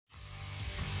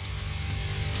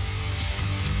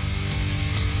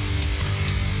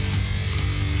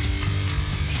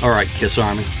All right, KISS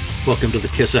Army, welcome to the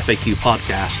KISS FAQ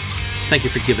podcast. Thank you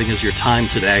for giving us your time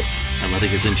today and letting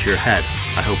us into your head.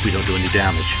 I hope we don't do any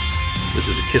damage. This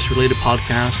is a KISS-related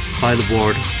podcast by the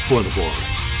board for the board.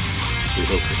 We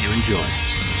hope that you enjoy.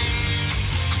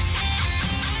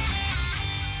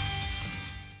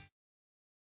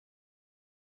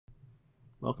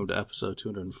 Welcome to episode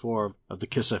 204 of the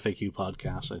KISS FAQ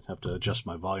podcast. I have to adjust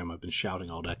my volume. I've been shouting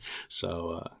all day,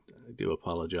 so I do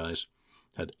apologize.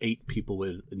 Had 8 people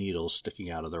with needles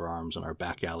sticking out of their arms in our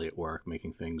back alley at work,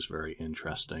 making things very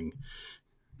interesting.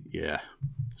 Yeah,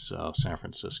 so San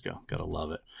Francisco, gotta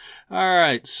love it. All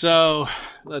right, so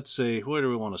let's see, where do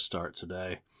we want to start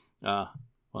today?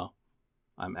 Well,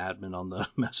 I'm admin on the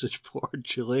message board,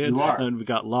 Julian. You are. And we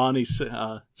got Lonnie,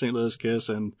 St. Louis KISS,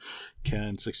 and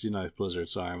Ken, 69th Blizzard.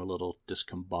 Sorry, I'm a little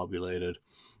discombobulated.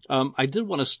 I did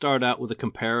want to start out with a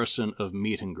comparison of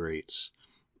meet and greets.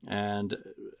 And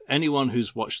anyone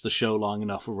who's watched the show long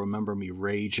enough will remember me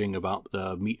raging about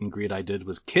the meet and greet I did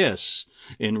with KISS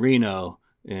in Reno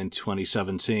in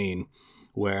 2017,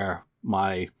 where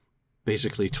my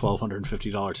basically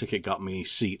 $1,250 ticket got me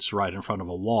seats right in front of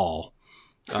a wall.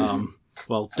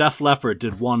 Well, Def Leppard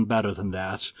did one better than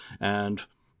that and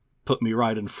put me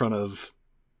right in front of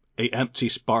an empty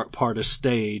part of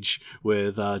stage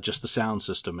with just the sound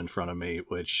system in front of me,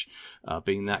 which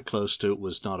being that close to it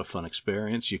was not a fun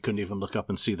experience. You couldn't even look up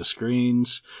and see the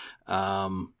screens.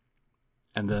 And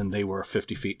then they were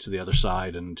 50 feet to the other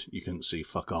side and you couldn't see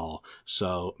fuck all.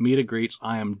 So meet and greets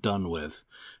I am done with.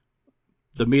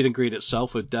 The meet and greet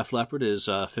itself with Def Leppard is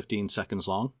 15 seconds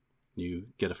long. You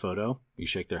get a photo, you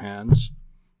shake their hands,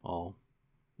 all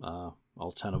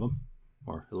 10 of them,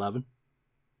 or 11.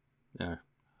 Yeah.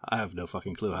 I have no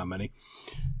fucking clue how many.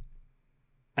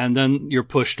 And then you're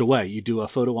pushed away. You do a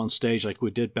photo on stage like we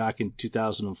did back in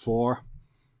 2004.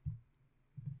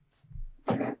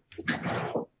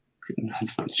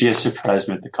 She has surprised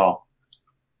me at the call.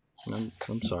 I'm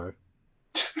sorry.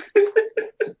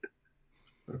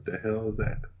 What the hell is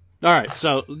that? All right,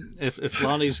 so if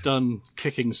Lonnie's done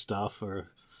kicking stuff, or,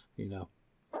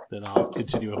 then I'll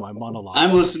continue with my monologue.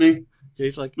 I'm listening.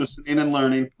 He's like, listening and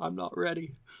learning. I'm not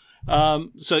ready.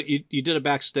 So you did a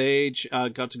backstage,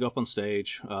 got to go up on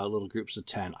stage, little groups of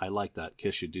 10. I like that.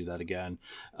 KISS should do that again.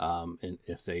 And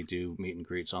if they do meet and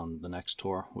greets on the next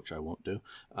tour, which I won't do.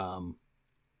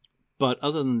 But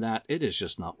other than that, it is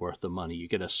just not worth the money. You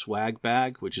get a swag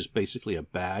bag, which is basically a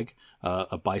bag,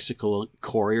 a bicycle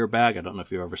courier bag. I don't know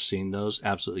if you've ever seen those.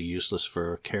 Absolutely useless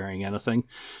for carrying anything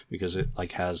because it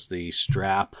has the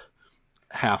strap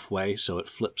halfway, so it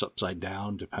flips upside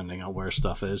down depending on where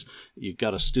stuff is. You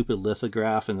got a stupid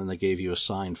lithograph, and then they gave you a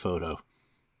signed photo,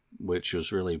 which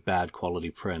was really bad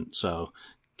quality print. So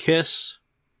KISS,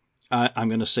 I'm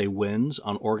going to say wins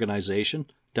on organization.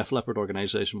 Def Leppard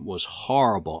organization was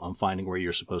horrible on finding where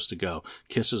you're supposed to go.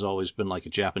 KISS has always been like a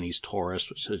Japanese tourist,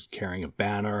 which is carrying a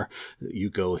banner. You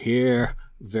go here.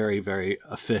 Very, very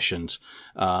efficient.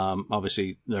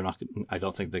 Obviously, they're not. I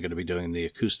don't think they're going to be doing the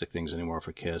acoustic things anymore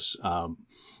for KISS.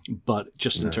 But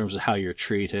just in terms of how you're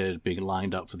treated, being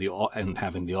lined up for and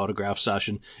having the autograph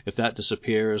session, if that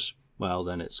disappears, well,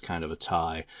 then it's kind of a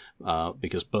tie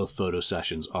because both photo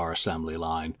sessions are assembly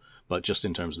line. But just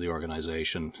in terms of the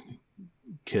organization,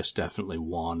 KISS definitely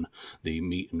won the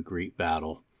meet and greet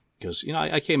battle because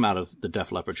I came out of the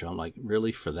Def Leppard show. I'm like,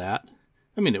 really, for that?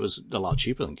 I mean, it was a lot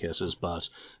cheaper than KISS's, but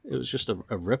it was just a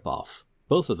rip-off.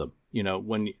 Both of them.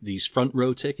 When these front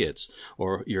row tickets,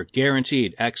 or you're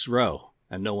guaranteed X row,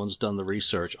 and no one's done the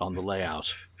research on the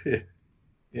layout.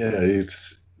 Yeah,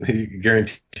 you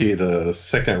guarantee the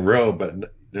second row, but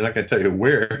they're not going to tell you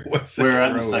where. Where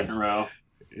on the second row?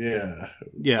 Yeah.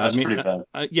 Yeah, that's pretty bad.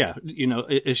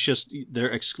 It's just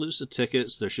they're exclusive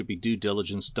tickets. There should be due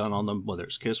diligence done on them, whether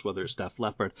it's KISS, whether it's Def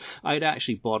Leppard. I had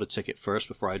actually bought a ticket first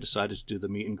before I decided to do the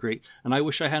meet and greet, and I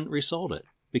wish I hadn't resold it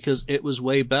because it was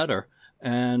way better,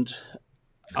 and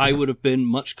I would have been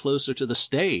much closer to the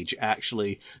stage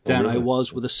actually than I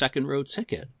was with a second row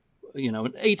ticket.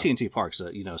 AT&T Park's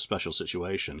a special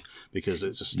situation because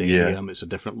it's a stadium. Yeah. It's a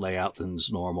different layout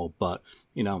than's normal, but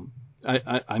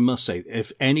I must say,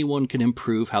 if anyone can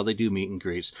improve how they do meet and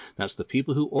greets, that's the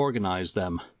people who organize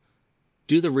them.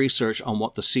 Do the research on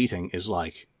what the seating is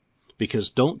like, because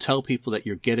don't tell people that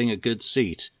you're getting a good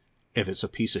seat if it's a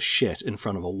piece of shit in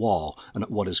front of a wall and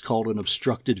what is called an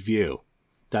obstructed view.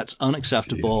 That's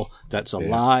unacceptable. Jeez. That's a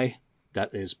lie.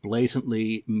 That is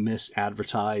blatantly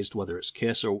misadvertised, whether it's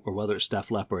KISS or whether it's Def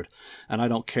Leppard. And I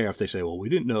don't care if they say, well, we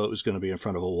didn't know it was going to be in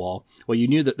front of a wall. Well, you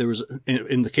knew that there was,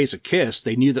 in the case of KISS,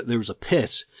 they knew that there was a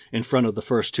pit in front of the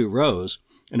first 2 rows.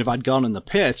 And if I'd gone in the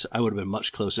pit, I would have been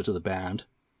much closer to the band.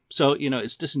 So,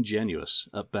 it's disingenuous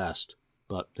at best.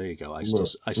 But there you go. I still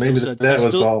maybe said that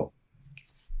was all.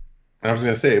 I was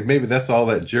going to say maybe that's all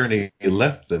that Journey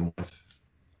left them with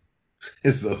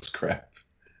is those crap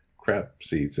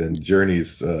seats, and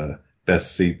Journey's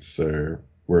best seats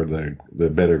were the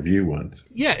better view ones.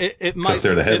 Yeah, it might. Because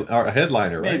they're the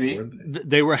headliner, right? Maybe.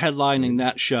 They were headlining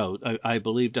that show. I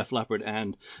believe Def Leppard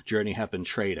and Journey have been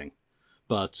trading.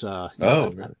 But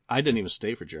I didn't even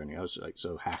stay for Journey. I was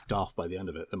so hacked off by the end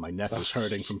of it that my neck was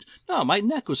hurting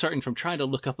from trying to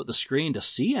look up at the screen to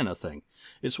see anything.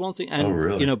 It's one thing, and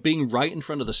really? Being right in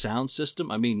front of the sound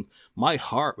system. I mean, my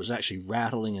heart was actually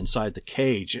rattling inside the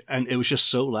cage, and it was just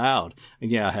so loud. And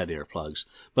yeah, I had earplugs,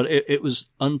 but it was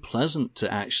unpleasant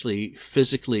to actually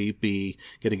physically be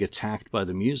getting attacked by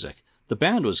the music. The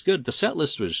band was good. The set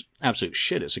list was absolute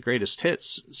shit. It's the greatest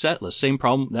hits set list. Same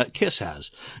problem that Kiss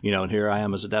has, and here I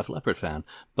am as a Def Leppard fan.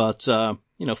 But,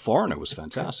 Foreigner was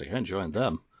fantastic. I enjoyed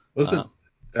them.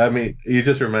 I mean, you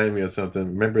just reminded me of something.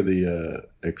 Remember the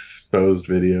Exposed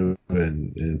video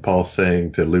and Paul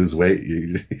saying to lose weight,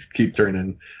 you keep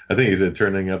turning, I think he said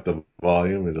turning up the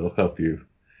volume. It'll help you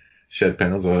shed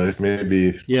pounds. Or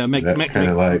maybe make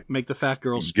the fat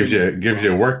girl gives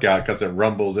you a workout because it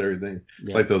rumbles everything. Yeah.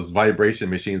 It's like those vibration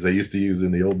machines they used to use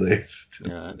in the old days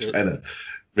to try to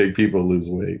make people lose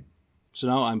weight. So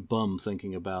now I'm bummed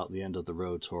thinking about the end of the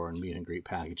road tour and meet and greet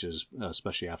packages,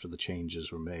 especially after the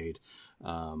changes were made.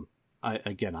 I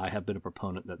have been a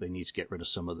proponent that they need to get rid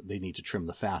of they need to trim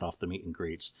the fat off the meet and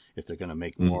greets if they're going to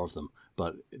make more of them.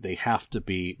 But they have to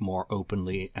be more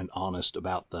openly and honest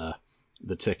about the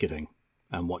ticketing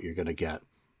and what you're going to get,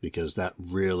 because that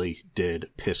really did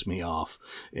piss me off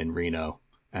in Reno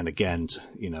and again,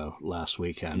 last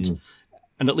weekend.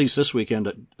 And at least this weekend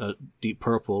at Deep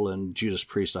Purple and Judas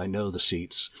Priest, I know the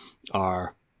seats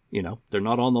are, they're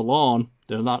not on the lawn.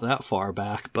 They're not that far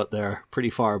back, but they're pretty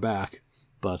far back.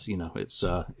 But, it's,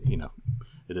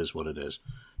 it is what it is.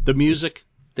 The music,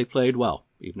 they played well,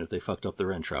 even if they fucked up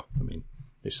their intro. I mean,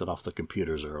 they set off the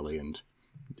computers early and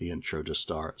the intro just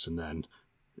starts and then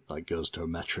goes to a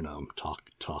metronome, talk,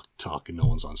 and no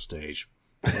one's on stage.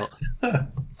 Well,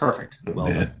 perfect. Well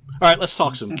done. All right, let's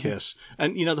talk some Kiss.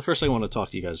 And the first thing I want to talk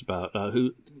to you guys about,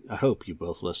 who I hope you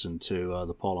both listened to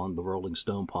the Paul on the Rolling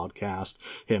Stone podcast,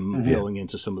 him going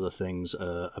into some of the things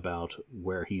about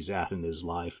where he's at in his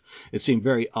life. It seemed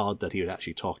very odd that he would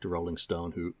actually talk to Rolling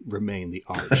Stone, who remain the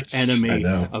arch enemy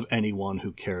of anyone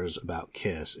who cares about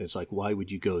Kiss. It's like, why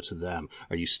would you go to them?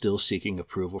 Are you still seeking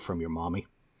approval from your mommy?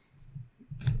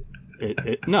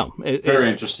 Very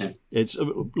interesting. It's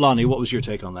Lonnie. What was your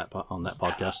take on that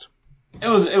podcast? It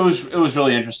was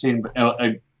really interesting. But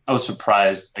I was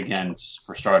surprised again,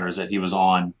 for starters, that he was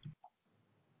on.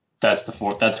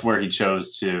 That's where he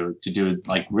chose to do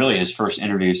really his first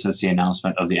interview since the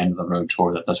announcement of the end of the road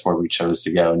tour. That's where we chose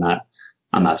to go.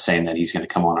 I'm not saying that he's going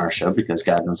to come on our show because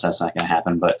God knows that's not going to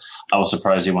happen. But I was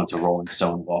surprised he went to Rolling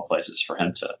Stone of all places for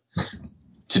him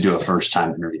to do a first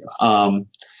time interview.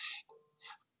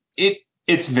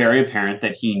 It's very apparent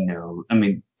that he knows. I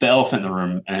mean, the elephant in the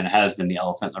room, and it has been the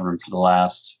elephant in the room for the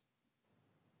last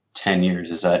 10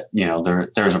 years, is that,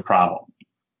 there's a problem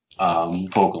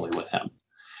vocally with him.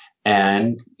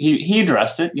 And he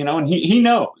addressed it, and he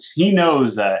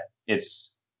knows that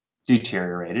it's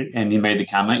deteriorated. And he made the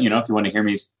comment, if you want to hear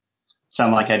me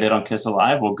sound like I did on Kiss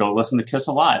Alive, well, go listen to Kiss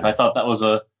Alive. I thought that was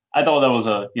a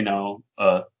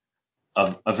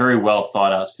very well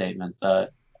thought out statement that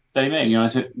he made. I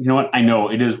said, you know what? I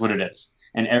know it is what it is.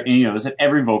 And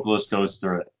every vocalist goes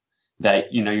through it,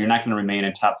 that, you're not going to remain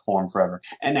in top form forever.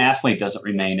 An athlete doesn't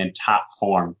remain in top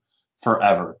form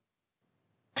forever.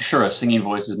 Sure, a singing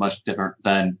voice is much different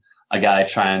than a guy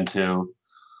trying to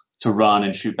run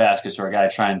and shoot baskets, or a guy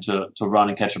trying to run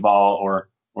and catch a ball,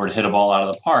 or to hit a ball out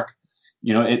of the park.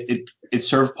 It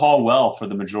served Paul well for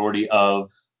the majority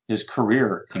of his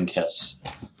career in Kiss.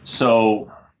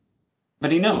 So,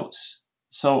 but he knows.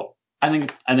 So I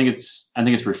think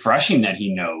it's refreshing that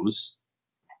he knows,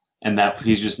 and that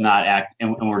he's just not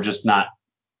and we're just not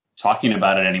talking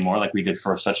about it anymore like we did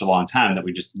for such a long time, that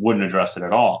we just wouldn't address it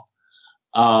at all.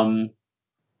 And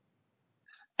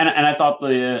I thought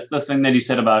the thing that he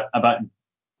said about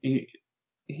he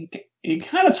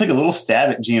kind of took a little stab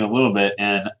at Gene a little bit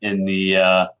in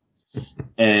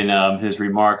his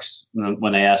remarks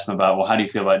when they asked him about, well, how do you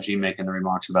feel about Gene making the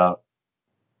remarks about,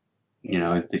 he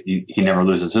never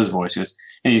loses his voice.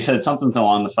 And he said something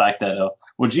along the fact that,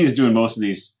 well, Gene's doing most of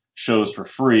these shows for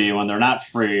free. When they're not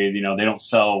free, they don't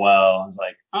sell well. And it's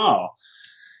like, oh.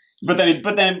 But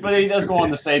then he does go on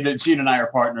to say that Gene and I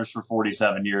are partners for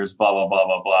 47 years, blah, blah, blah,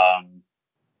 blah, blah.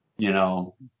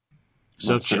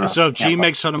 So if Gene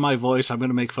makes fun of my voice, I'm going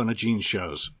to make fun of Gene's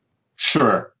shows.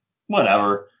 Sure,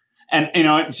 whatever. And you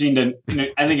know what, Gene didn't.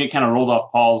 I think it kind of rolled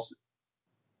off Paul's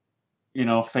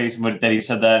face, but that he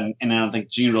said that, and I don't think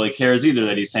Gene really cares either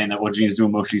that he's saying that Gene's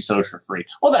doing most of these shows for free.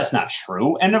 Well, that's not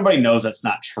true, and everybody knows that's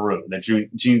not true. That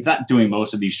Gene's not doing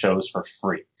most of these shows for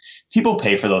free. People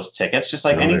pay for those tickets just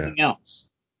like anything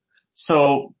else.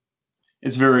 So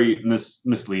it's very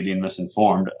misleading,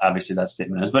 misinformed. Obviously, that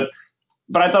statement is, but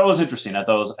I thought it was interesting. I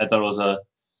thought it was a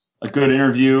good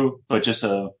interview, but just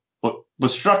what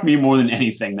struck me more than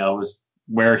anything though was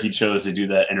where he chose to do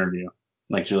that interview,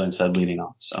 like Julian said, leading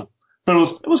off. So, but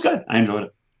it was good. I enjoyed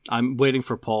it. I'm waiting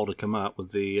for Paul to come up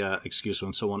with the excuse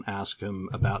when someone asks him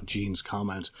about Gene's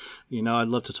comment. I'd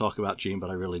love to talk about Gene, but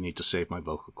I really need to save my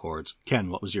vocal cords. Ken,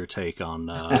 what was your take on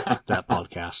that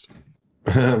podcast?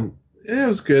 It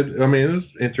was good. I mean, it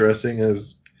was interesting.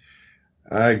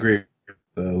 I agree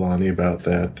with Lonnie about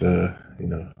that.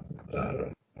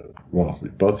 Well,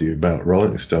 both of you about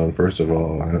Rolling Stone. First of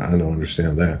all, I don't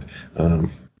understand that.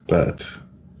 But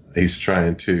he's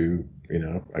trying to,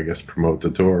 I guess promote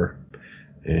the tour,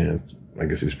 and I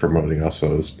guess he's promoting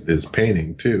also his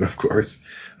painting too, of course.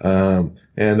 And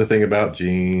the thing about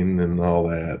Gene and all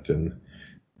that, and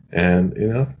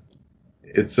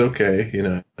it's okay. He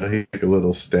took a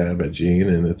little stab at Gene,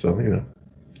 and it's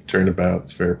turnabout,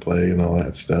 it's fair play, and all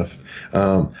that stuff.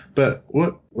 But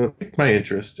what piqued my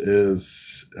interest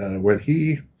is when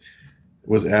he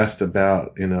was asked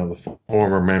about the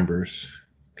former members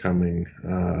coming,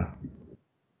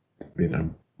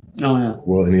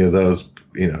 will any of those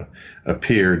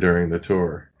appear during the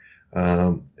tour,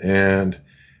 and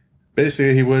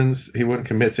basically he wouldn't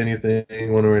commit to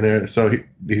anything one way or another. So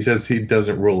he says he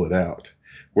doesn't rule it out,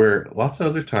 where lots of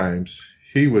other times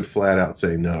he would flat out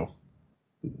say no.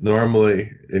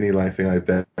 Normally, anything like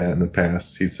that in the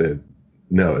past, he said,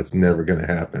 no, it's never going to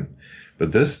happen.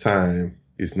 But this time,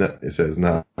 he says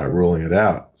not ruling it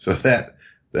out. So that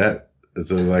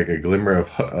is like a glimmer of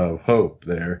hope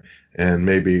there. And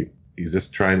maybe he's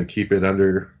just trying to keep it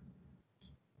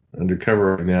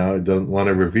undercover right now. He doesn't want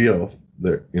to reveal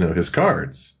his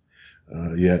cards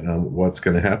yet on what's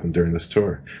going to happen during this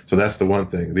tour. So that's the one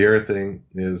thing. The other thing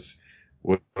is,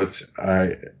 which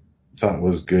I thought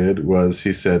was good, was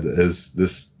he said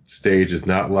this stage is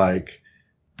not like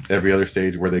every other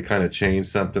stage where they kind of change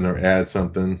something or add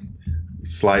something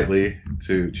slightly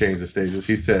to change the stages.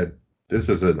 He said this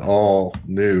is an all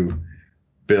new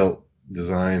built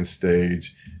design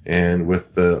stage, and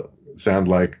with sound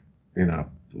like a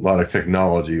lot of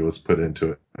technology was put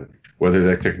into it. Whether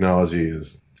that technology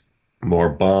is more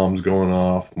bombs going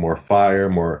off, more fire,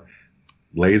 more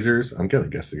lasers. I'm gonna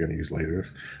guess they're gonna use lasers,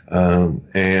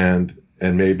 and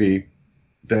maybe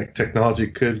that technology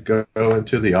could go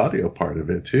into the audio part of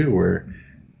it too, where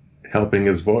helping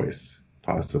his voice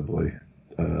possibly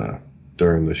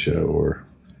during the show, or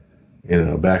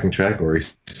backing track, or he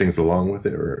sings along with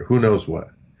it, or who knows what.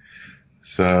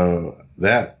 So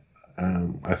that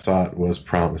I thought was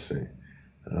promising.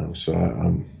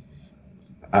 So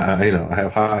I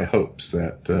have high hopes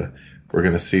that we're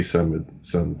going to see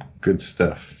some good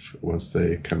stuff once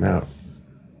they come out.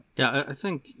 Yeah, I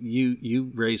think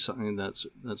you raised something that's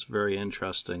very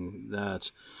interesting.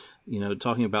 That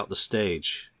talking about the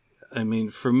stage. I mean,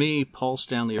 for me, Paul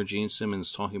Stanley or Gene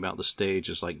Simmons talking about the stage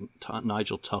is like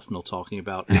Nigel Tufnell talking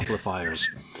about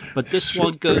amplifiers. But this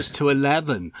one goes to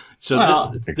 11. So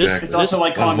exactly. It's also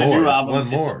like calling the new album. One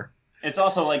more. It's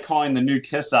also like calling the new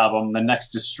Kiss album the Next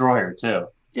Destroyer too.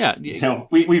 Yeah,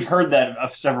 we've heard that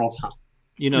several times.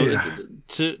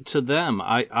 To them,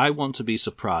 I want to be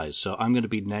surprised, so I'm going to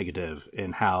be negative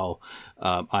in how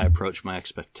I approach my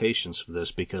expectations for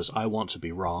this, because I want to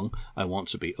be wrong, I want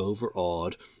to be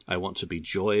overawed, I want to be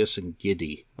joyous and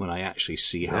giddy when I actually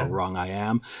see how wrong I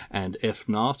am, and if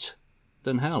not,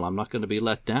 then hell, I'm not going to be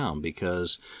let down,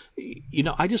 because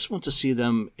I just want to see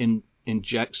them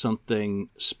inject something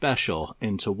special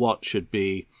into what should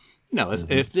be.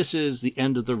 If this is the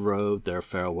end of the road, their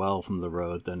farewell from the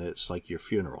road, then it's like your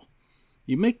funeral.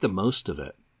 You make the most of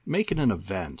it. Make it an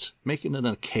event. Make it an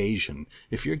occasion.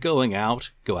 If you're going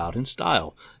out, go out in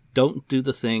style. Don't do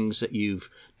the things that you've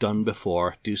done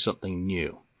before. Do something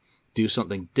new. Do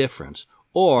something different.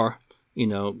 Or,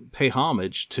 pay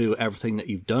homage to everything that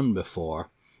you've done before.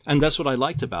 And that's what I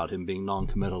liked about him being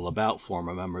non-committal about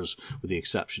former members, with the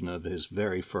exception of his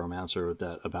very firm answer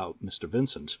about Mr.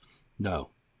 Vincent.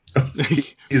 No.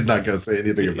 He's not going to say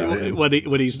anything about him. When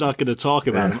he's not going to talk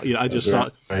about him, I just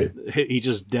thought he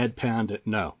just deadpanned it.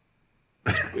 No,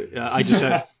 I just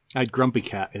had grumpy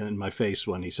cat in my face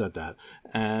when he said that.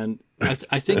 And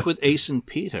I think with Ace and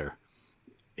Peter,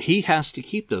 he has to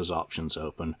keep those options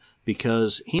open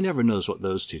because he never knows what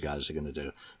those two guys are going to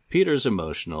do. Peter's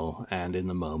emotional and in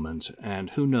the moment, and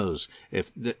who knows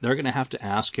if they're going to have to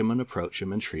ask him and approach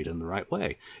him and treat him the right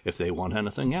way if they want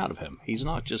anything out of him. He's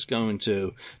not just going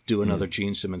to do another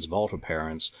Gene Simmons vault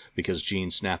appearance because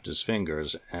Gene snapped his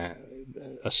fingers,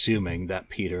 assuming that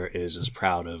Peter is as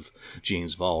proud of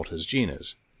Gene's vault as Gene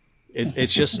is.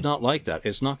 It's just not like that.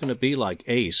 It's not going to be like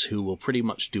Ace, who will pretty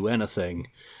much do anything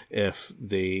if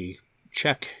the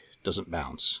check doesn't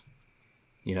bounce.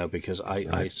 Because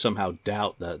I somehow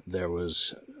doubt that there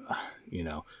was,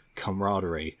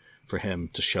 camaraderie for him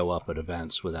to show up at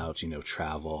events without,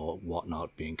 travel,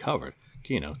 whatnot being covered.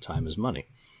 Time is money.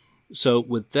 So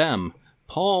with them,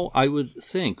 Paul, I would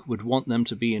think, would want them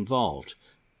to be involved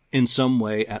in some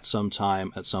way, at some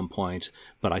time, at some point.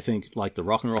 But I think, like the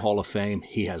Rock and Roll Hall of Fame,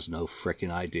 he has no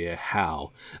freaking idea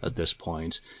how at this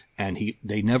point. And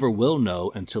they never will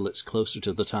know until it's closer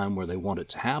to the time where they want it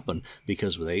to happen,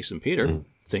 because with Ace and Peter,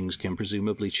 things can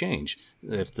presumably change.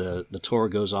 If the tour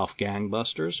goes off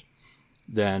gangbusters,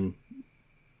 then,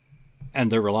 and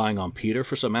they're relying on Peter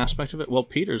for some aspect of it, well,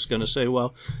 Peter's going to say,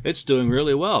 well, it's doing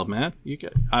really well, man.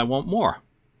 I want more.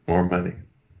 More money.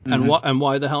 And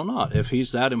why the hell not? If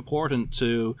he's that important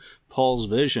to Paul's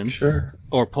vision, sure.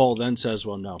 Or Paul then says,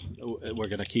 well, no, we're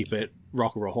going to keep it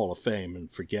Rock and Roll Hall of Fame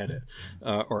and forget it.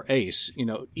 Or Ace,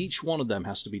 each one of them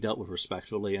has to be dealt with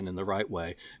respectfully and in the right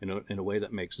way, in a way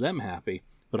that makes them happy,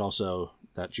 but also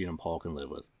that Gene and Paul can live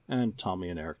with. And Tommy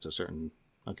and Eric to a certain,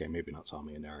 okay, maybe not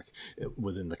Tommy and Eric,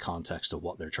 within the context of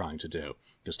what they're trying to do.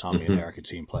 Because Tommy and Eric are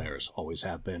team players, always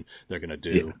have been. They're going to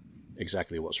do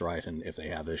exactly what's right, and if they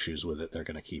have issues with it, they're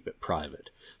going to keep it private.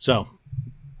 So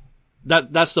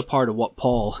that's the part of what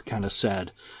Paul kind of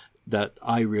said that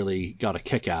I really got a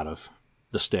kick out of.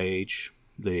 The stage,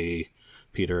 the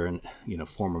Peter and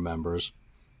former members.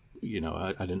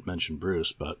 I didn't mention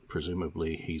Bruce, but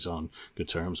presumably he's on good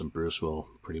terms, and Bruce will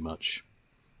pretty much.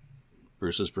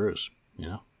 Bruce is Bruce.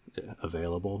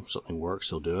 Available, something works,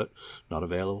 he'll do it. Not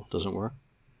available, doesn't work,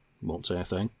 won't say a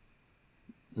thing,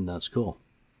 and that's cool.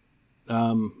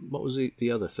 What was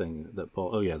the other thing that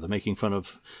Paul... Oh, yeah, the making fun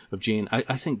of Gene.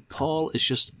 I think Paul is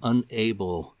just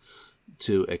unable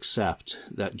to accept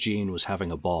that Gene was having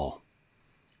a ball.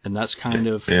 And that's kind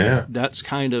of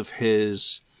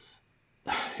his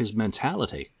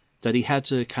mentality, that he had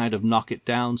to kind of knock it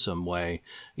down some way,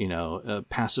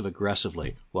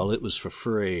 passive-aggressively. Well, it was for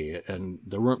free, and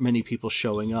there weren't many people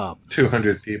showing up.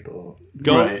 200 people.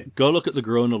 Go look at the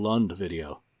Grona Lund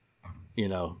video,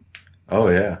 Oh,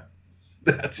 yeah.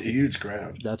 That's a huge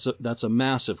crowd. That's a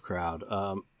massive crowd.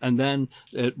 And then,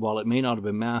 while it may not have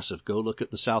been massive, go look at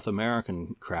the South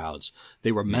American crowds.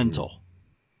 They were mental.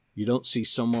 You don't see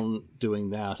someone doing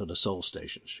that at a Soul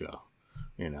Station show.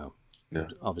 Yeah.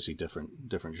 Obviously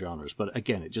different genres. But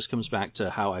again, it just comes back to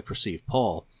how I perceive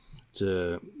Paul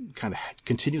to kind of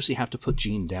continuously have to put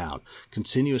Gene down,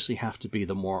 continuously have to be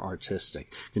the more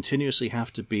artistic, continuously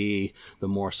have to be the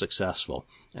more successful.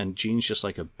 And Gene's just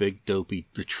like a big dopey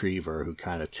retriever who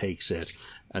kind of takes it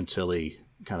until he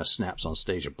kind of snaps on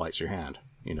stage and bites your hand.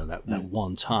 That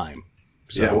one time.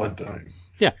 So, one time.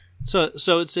 Yeah. So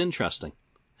it's interesting.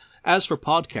 As for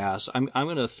podcasts, I'm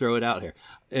going to throw it out here.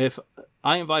 If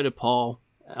I invited Paul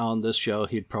on this show,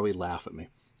 he'd probably laugh at me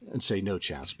and say no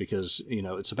chance, because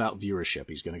it's about viewership.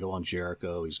 He's going to go on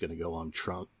Jericho. He's going to go on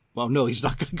Trunk. Well, no, he's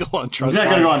not going to go on Trunk. He's not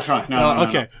going to go on Trunk. No.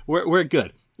 Okay, we're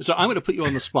good. So I'm going to put you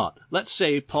on the spot. Let's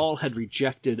say Paul had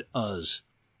rejected us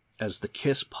as the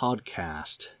Kiss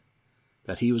podcast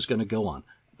that he was going to go on,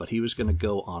 but he was going to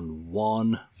go on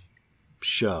one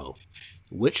show.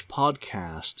 Which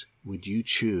podcast would you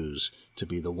choose to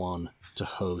be the one to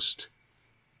host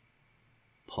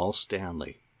Paul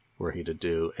Stanley, were he to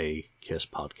do a Kiss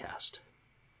podcast?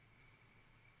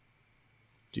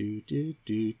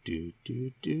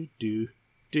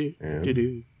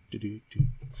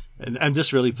 And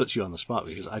this really puts you on the spot,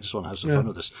 because I just want to have some fun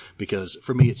with this, because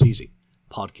for me it's easy.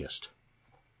 Podcast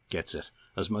gets it.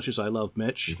 As much as I love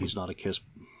Mitch, he's not a Kiss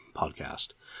podcast.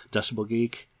 Decibel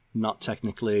Geek, not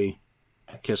technically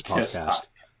a Kiss podcast.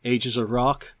 Ages of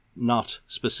Rock, not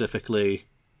specifically,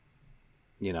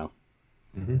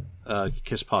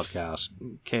 Kiss podcast.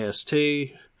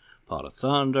 KST, Pot of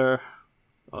Thunder,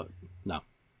 no,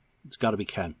 it's got to be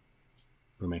Ken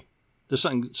for me. There's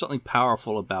something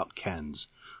powerful about Ken's.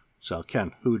 So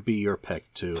Ken, who would be your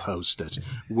pick to host it,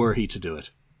 were he to do it?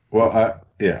 Well,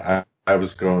 I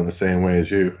was going the same way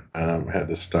as you. Had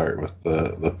to start with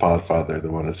the Podfather,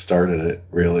 the one that started it,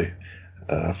 really,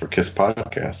 for Kiss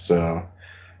podcast. So,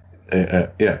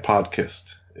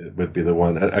 Podcast it would be the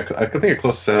one. I think a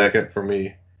close second for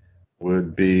me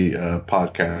would be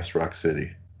Podcast Rock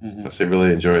City. Mm-hmm. Because they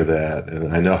really enjoy that,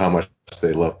 and I know how much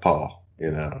they love Paul.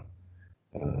 Jody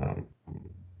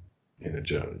and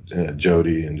Joe.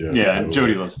 Yeah,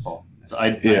 Jody loves Paul. So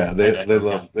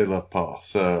they love Paul.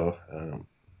 So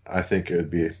I think it would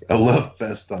be a love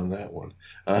fest on that one.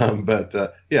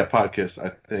 Podcast I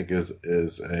think is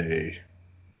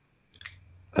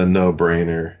a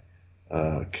no-brainer.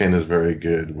 Ken is very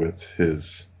good with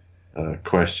his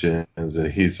questions,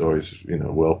 and he's always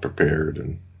well prepared,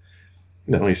 and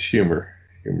he's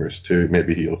humorous too.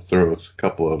 Maybe he'll throw us a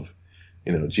couple of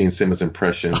Gene Simmons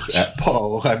impressions at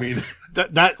Paul. I mean,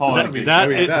 that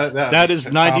is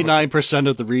 99%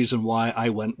 of the reason why I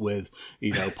went with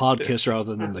Podkiss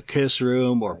rather than the Kiss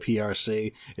Room or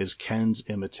PRC is Ken's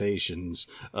imitations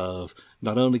of,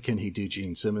 not only can he do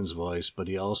Gene Simmons' voice, but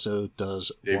he also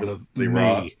does David one of Lee me.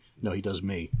 Roth. No, he does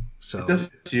me. So he does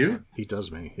you? He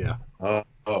does me. Yeah. Oh,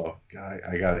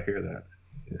 I gotta hear that.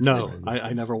 No,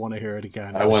 I never want to hear it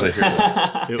again. I want to hear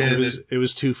that. It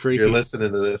was too freaky. You're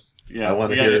listening to this. Yeah, I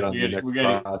want to hear it on the next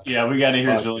podcast. Yeah, we got to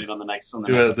hear Julian on the next.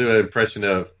 Do an impression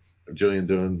of Julian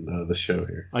doing the show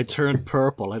here. I turned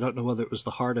purple. I don't know whether it was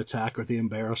the heart attack or the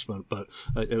embarrassment, but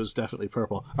it was definitely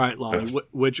purple. All right, Lonnie,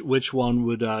 which one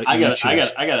would I got to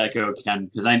echo Ken,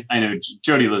 because I know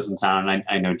Jody lives in town, and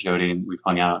I know Jody, and we've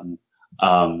hung out, and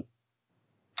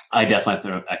I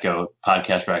definitely have to echo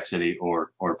Podcast Rack City or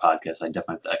Podcast. I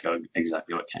definitely have to echo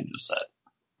exactly what Ken just said,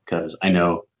 because I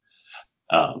know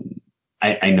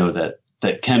I know that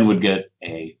Ken would get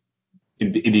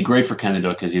it'd be great for Ken to do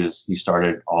it, because he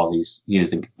started all these. He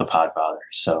is the Podfather,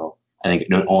 so I think it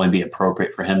would only be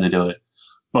appropriate for him to do it.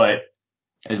 But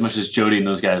as much as Jody and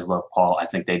those guys love Paul, I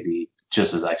think they'd be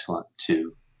just as excellent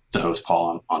to host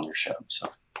Paul on their show. So,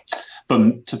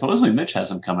 but supposedly Mitch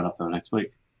has him coming up though next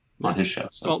week on his show,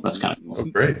 so that's kind of cool. Oh,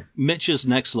 great. Mitch is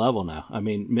next level now. I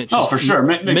mean, Mitch. Oh, for sure.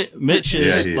 Mitch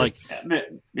is like.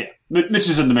 Mitch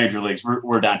is in the major leagues.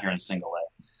 We're down here in single A.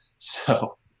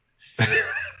 So.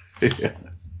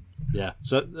 Yeah,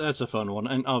 so that's a fun one.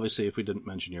 And obviously, if we didn't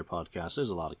mention your podcast, there's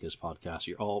a lot of Kiss podcasts.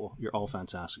 You're all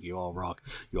fantastic. You all rock.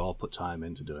 You all put time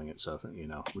into doing it. So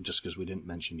just because we didn't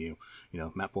mention you,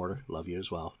 Matt Porter, love you as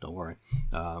well. Don't worry.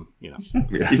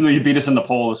 Even though you beat us in the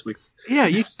poll this week. Yeah,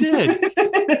 you did.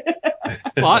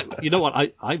 Well, you know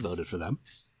what? I voted for them.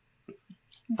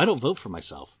 I don't vote for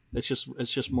myself. It's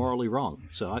just morally wrong.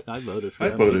 So I voted for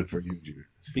them. I voted for you, Jude.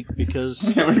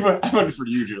 Because I voted for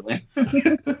you, Julian.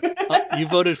 You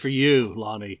voted for you,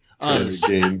 Lonnie.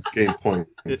 Game point.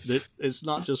 It's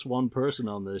not just one person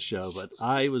on this show, but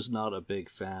I was not a big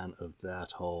fan of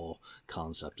that whole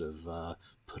concept of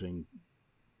putting,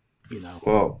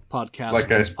 podcast like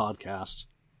against podcast.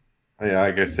 Yeah,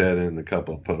 like I said in a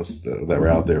couple of posts that were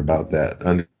out there about that,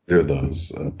 under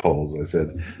those polls, I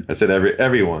said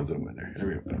everyone's a winner.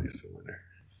 Everybody's a winner.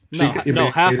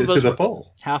 Half of us. To the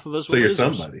poll. Half of us. So you're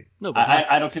losers. Somebody. No, but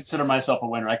I don't consider myself a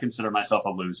winner. I consider myself a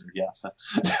loser. Yes.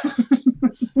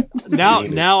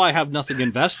 Now I have nothing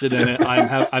invested in it.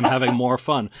 I'm having more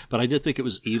fun. But I did think it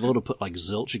was evil to put like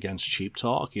Zilch against Cheap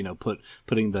Talk.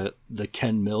 Putting the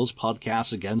Ken Mills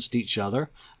podcasts against each other.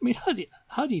 I mean,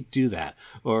 how do you do that?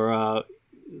 Or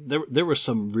there were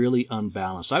some really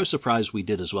unbalanced. I was surprised we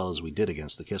did as well as we did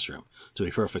against the Kiss Room, to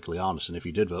be perfectly honest. And if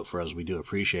you did vote for us, we do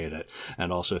appreciate it.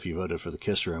 And also, if you voted for the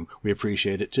Kiss Room, we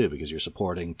appreciate it too, because you're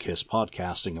supporting Kiss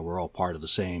podcasting, and we're all part of the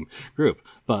same group.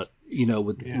 But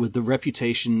with the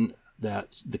reputation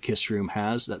that the Kiss Room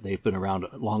has, that they've been around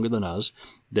longer than us,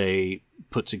 they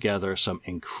put together some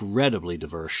incredibly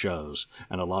diverse shows,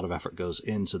 and a lot of effort goes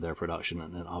into their production.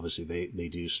 And then obviously they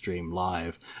do stream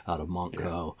live out of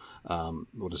Montco.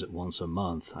 Once a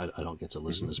month. I don't get to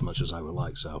listen as much as I would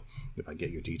like, so if I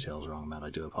get your details wrong, Matt, I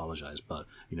do apologize. But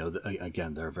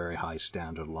again, they're a very high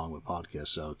standard along with podcasts,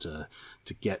 so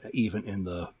to get even in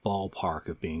the ballpark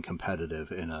of being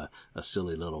competitive in a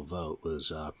silly little vote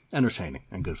was entertaining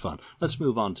and good fun. Let's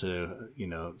move on to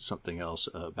something else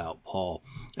about Paul,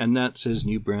 and that's his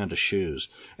new brand of shoes.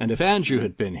 And if Andrew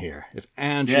had been here, if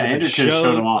Andrew had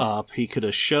shown up, he could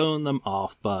have shown them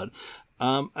off. But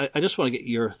I just want to get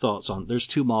your thoughts on. There's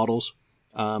two models.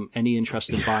 Any interest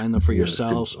in buying them for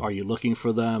yourselves? Are you looking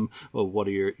for them? Or what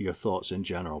are your thoughts in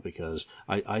general? Because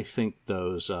I think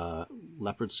those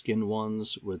leopard skin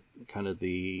ones with kind of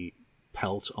the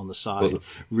pelt on the side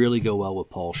really go well with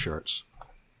Paul shirts.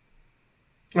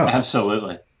 Oh,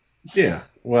 absolutely. Yeah.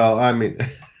 Well, I mean,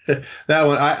 that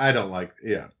one I don't like.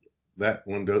 Yeah, that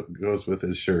one goes with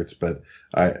his shirts, but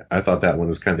I thought that one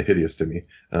was kind of hideous to me.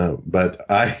 But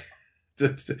I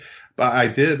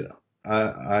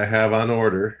have on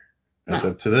order as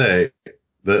of today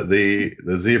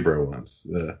the zebra ones,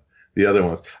 the the other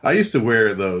ones. I used to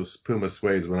wear those Puma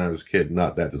suedes when I was a kid.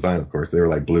 Not that design, of course. They were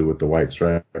like blue with the white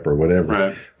stripe or whatever.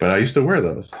 Right. But I used to wear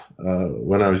those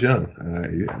when I was young.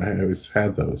 I always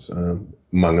had those,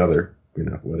 among other,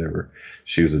 whatever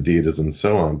shoes, Adidas and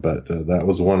so on. But that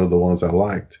was one of the ones I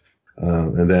liked.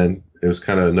 And then it was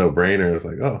kind of a no-brainer. I was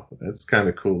like, oh, that's kind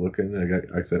of cool looking.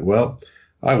 I said, well,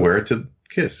 I wear it to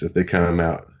Kiss if they come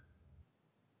out.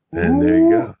 And there you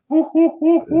go.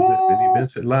 Vinnie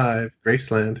Vincent live,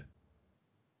 Graceland.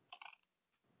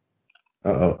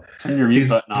 Uh-oh. Turn your mute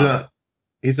button on.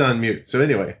 He's on mute. So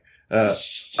anyway,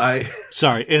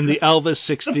 Sorry, in the Elvis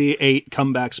 68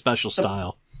 comeback special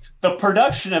style. The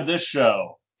production of this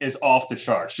show is off the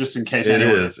charts, just in case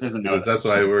anyone isn't noticed. That's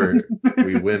why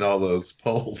we win all those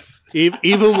polls.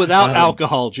 Even without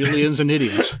alcohol, Julian's an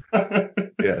idiot.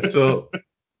 Yeah,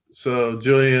 so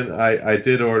Julian, I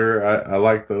did order. I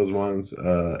like those ones.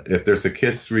 If there's a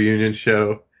Kiss reunion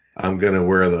show, I'm going to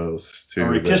wear those too.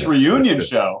 Or a Kiss reunion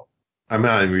show. I'm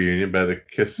not in reunion, but a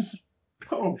Kiss.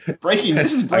 Oh,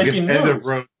 this is breaking news. End of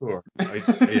road tour.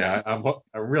 I'm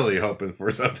really hoping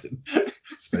for something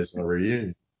special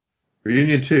reunion.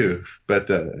 Reunion 2, but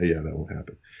that won't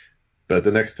happen. But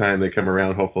the next time they come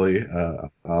around, hopefully,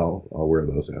 I'll wear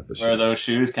those at the show. Wear those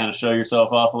shoes, kind of show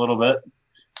yourself off a little bit.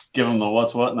 Give them the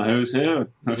what's what and the who's who.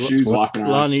 Those shoes walking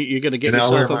around. Lonnie, you're going to get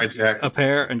yourself a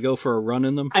pair and go for a run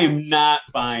in them? I am not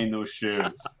buying those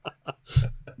shoes.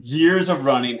 Years of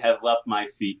running have left my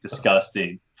feet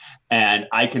disgusting, and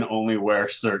I can only wear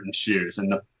certain shoes.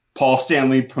 And the Paul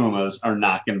Stanley Pumas are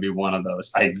not going to be one of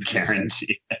those. I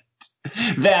guarantee it.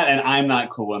 That, and I'm not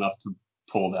cool enough to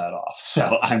pull that off.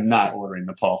 So I'm not ordering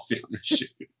the Paul Stanley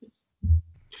shoes.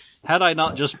 Had I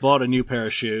not just bought a new pair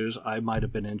of shoes, I might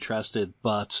have been interested,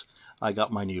 but I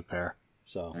got my new pair.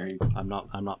 So I'm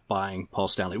not buying Paul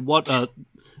Stanley.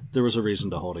 There was a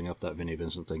reason to holding up that Vinnie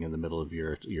Vincent thing in the middle of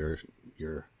your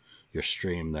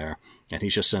stream there, and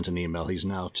he's just sent an email. He's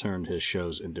now turned his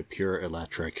shows into pure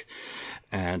electric,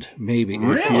 and maybe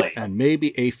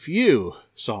a few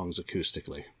songs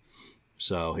acoustically.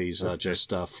 So he's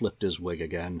just flipped his wig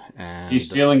again, and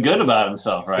he's feeling good about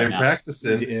himself right now.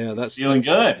 Practicing. Yeah, that's feeling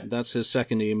good. That's his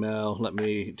second email. Let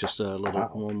me just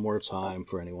one more time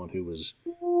for anyone who was.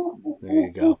 There you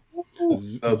go.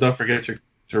 Oh, don't forget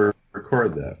to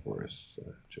record that for us.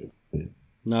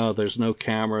 No, there's no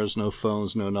cameras, no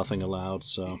phones, no nothing allowed.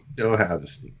 So know how to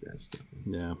sneak that stuff.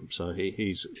 Yeah, so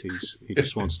he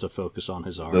just wants to focus on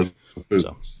his art.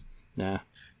 So, nah.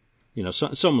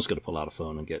 Someone's going to pull out a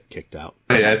phone and get kicked out.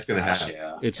 Yeah, it's going to happen.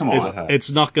 Yeah. It's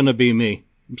not going to be me.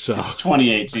 So it's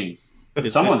 2018.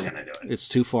 Someone's going to do it. It's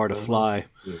too far to fly.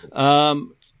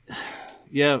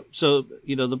 Yeah, so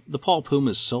the Paul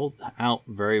Pumas sold out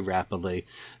very rapidly.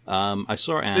 I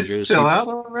saw Andrews. It's still out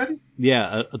already?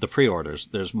 Yeah, the pre-orders.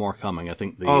 There's more coming. I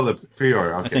think the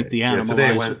pre-order. Okay. I think the Animalized.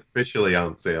 Today went officially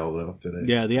on sale though. Today.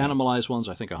 Yeah, the Animalized ones.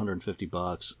 I think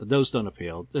 $150. Those don't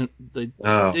appeal. They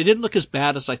didn't look as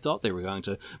bad as I thought they were going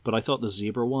to, but I thought the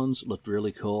zebra ones looked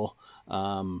really cool.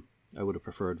 I would have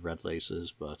preferred red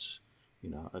laces, but.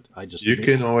 I just. You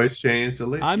can always change the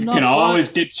laces. You can always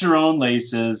get your own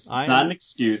laces. It's not an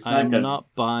excuse. I'm not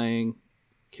buying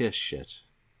Kiss shit.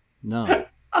 No.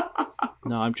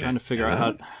 No, I'm trying to figure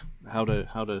out how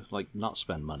to like not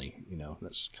spend money.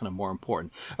 That's kind of more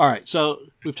important. All right, so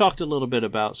we've talked a little bit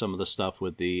about some of the stuff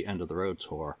with the End of the Road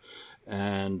tour,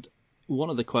 and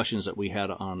one of the questions that we had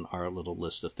on our little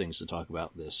list of things to talk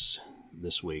about this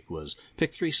week was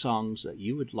pick 3 songs that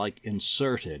you would like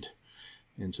inserted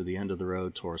into the End of the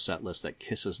Road tour set list that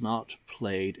Kiss has not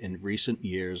played in recent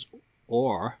years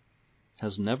or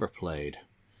has never played.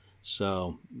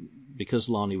 So, because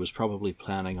Lonnie was probably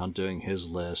planning on doing his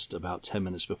list about 10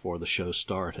 minutes before the show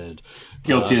started.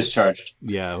 Guilty as charged.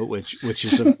 Yeah, which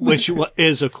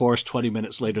is of course 20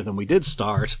 minutes later than we did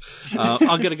start.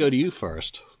 I'm going to go to you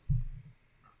first.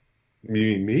 You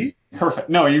mean me? Perfect.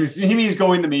 No, he means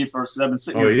going to me first because I've been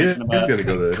sitting here thinking about it. He's going to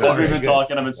go to as we've been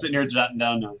talking, I've been sitting here jotting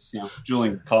down notes.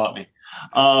 Julian caught me.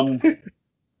 I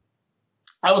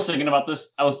was thinking about this.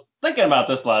 Last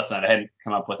night. I hadn't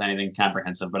come up with anything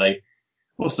comprehensive, but I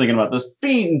was thinking about this,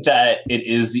 being that it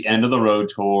is the End of the Road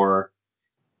tour,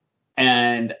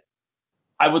 and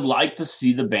I would like to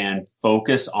see the band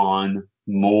focus on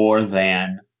more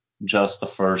than just the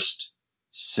first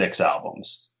 6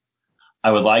 albums.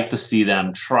 I would like to see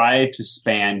them try to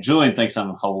span. Julian thinks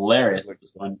I'm hilarious at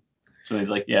this one.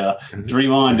 Julian's like, yeah,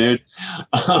 dream on, dude.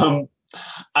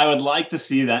 I would like to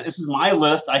see that. This is my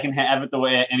list. I can have it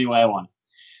any way I want.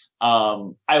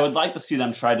 I would like to see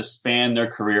them try to span their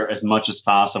career as much as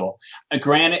possible.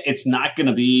 Granted, it's not going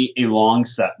to be a long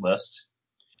set list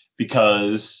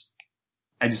because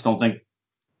I just don't think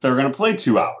they're going to play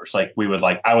 2 hours. Like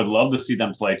I would love to see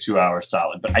them play 2 hours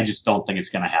solid, but I just don't think it's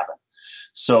going to happen.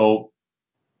 So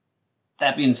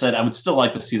that being said, I would still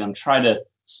like to see them try to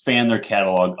span their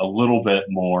catalog a little bit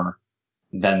more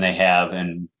than they have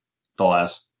in the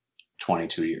last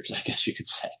 22 years, I guess you could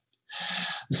say.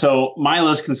 So my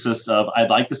list consists of, I'd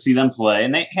like to see them play,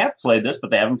 and they have played this, but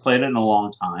they haven't played it in a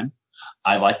long time.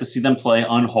 I'd like to see them play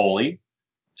Unholy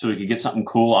so we could get something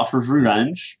cool off of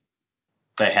Revenge.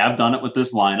 They have done it with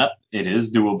this lineup. It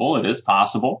is doable. It is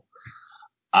possible.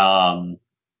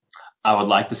 I would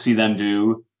like to see them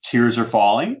do Tears Are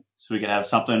Falling so we could have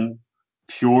something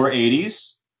pure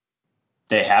 80s.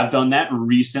 They have done that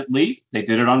recently. They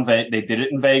did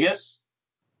it in Vegas.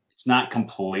 It's not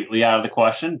completely out of the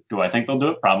question. Do I think they'll do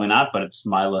it? Probably not, but it's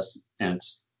my list and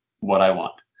it's what I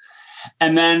want.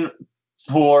 And then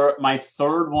for my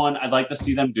third one, I'd like to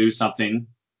see them do something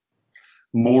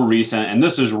more recent. And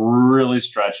this is really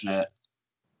stretching it.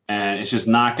 And it's just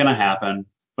not going to happen.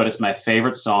 But it's my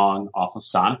favorite song off of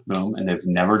Sonic Boom, and they've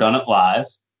never done it live.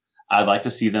 I'd like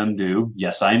to see them do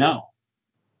Yes, I Know.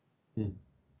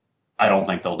 I don't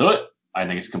think they'll do it. I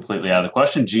think it's completely out of the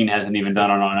question. Gene hasn't even done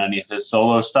it on any of his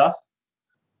solo stuff.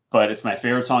 But it's my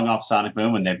favorite song off Sonic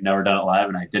Boom, and they've never done it live,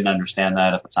 and I didn't understand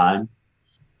that at the time.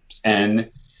 And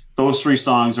those 3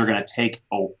 songs are going to take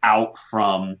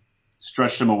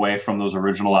stretch them away from those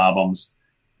original albums,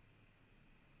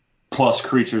 plus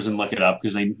Creatures and Lick It Up,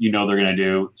 because they're going to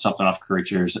do something off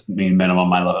Creatures,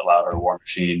 Minimum, I Love It Louder, War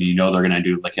Machine. They're going to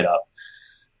do Lick It Up.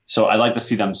 So I'd like to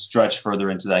see them stretch further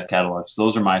into that catalog. So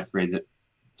those are my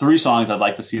 3 songs I'd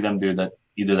like to see them do that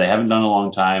either they haven't done in a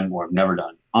long time or have never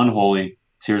done. Unholy,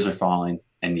 Tears Are Falling,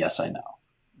 and Yes, I Know.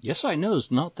 Yes, I Know is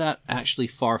not that actually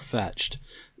far-fetched.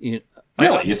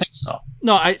 Really? You think so?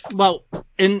 No,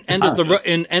 in End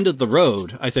of the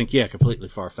Road, I think, yeah, completely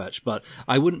far-fetched. But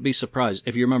I wouldn't be surprised.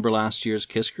 If you remember last year's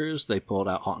Kiss Cruise, they pulled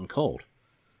out Hot and Cold.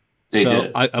 They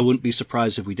did. I wouldn't be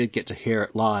surprised if we did get to hear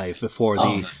it live before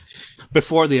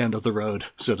the End of the Road,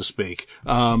 so to speak.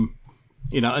 And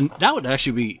that would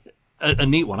actually be a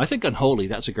neat one. I think Unholy,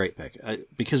 that's a great pick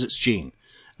because it's Gene.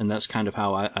 And that's kind of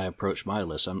how I approach my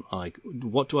list. I'm like,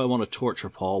 what do I want to torture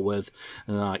Paul with?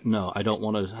 And I'm like, no, I don't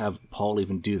want to have Paul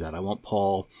even do that. I want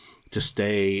Paul to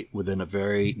stay within a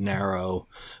very narrow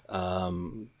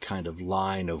kind of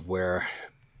line of where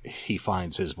he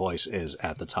finds his voice is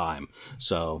at the time.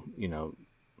 So,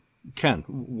 Ken,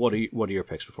 what are your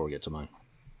picks before we get to mine?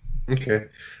 Okay.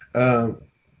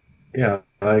 Yeah,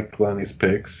 I like Lonnie's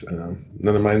picks. None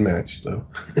of mine matched though,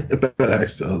 but I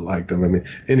still like them. I mean,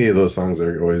 any of those songs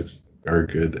are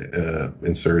good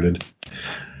inserted.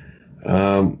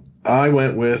 I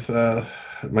went with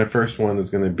my first one is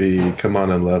going to be "Come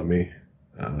On and Love Me."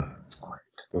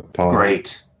 With Paul.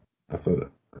 Great. I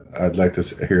thought I'd like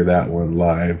to hear that one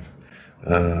live.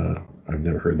 I've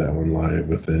never heard that one live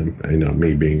with them.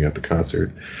 Me being at the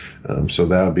concert, so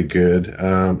that would be good.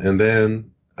 And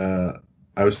then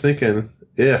I was thinking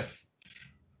if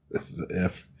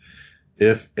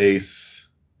Ace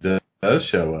does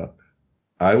show up,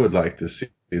 I would like to see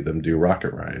them do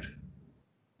Rocket Ride.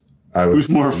 Who's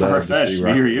more far-fetched,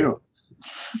 me or you?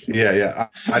 Yeah.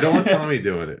 I don't want Tommy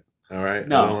doing it. All right.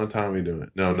 No. I don't want Tommy doing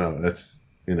it. No. That's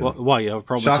Why you have a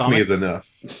problem shock with Tommy? me is enough.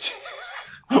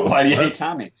 Why do you hate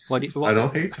Tommy? I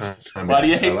don't hate Tommy. Why do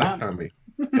you hate I like Tommy?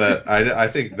 But I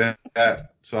think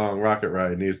that song Rocket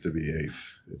Ride needs to be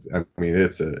Ace.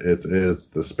 It's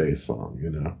the space song,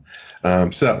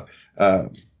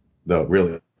 though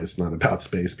really it's not about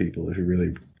space people if you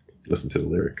really listen to the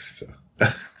lyrics. So.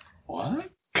 What?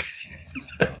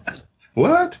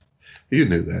 What? You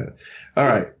knew that. All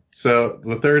right. So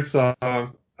the third song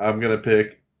I'm gonna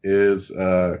pick is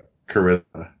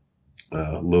Charisma.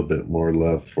 A little bit more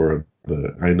love for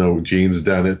I know Gene's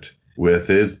done it with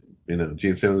his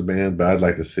Gene Simmons band, but I'd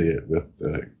like to see it with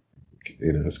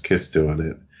his Kiss doing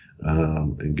it,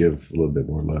 and give a little bit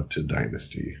more love to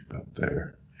Dynasty up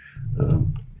there.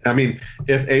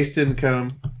 If Ace didn't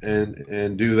come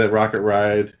and do that Rocket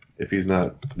Ride, if he's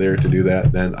not there to do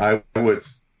that, then I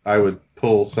would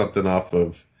pull something off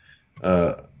of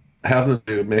have them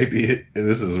do maybe, and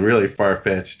this is really far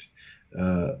fetched,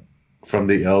 from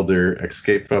the Elder,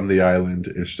 Escape from the Island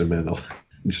instrumental.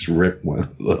 Just rip one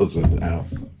of those out.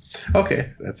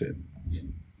 Okay, that's it.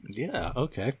 Yeah,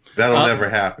 okay. That'll never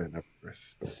happen, of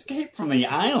course. Escape from the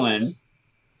Island?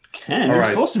 Ken, you're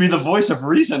supposed to be the voice of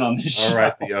reason on this show. All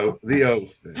right, the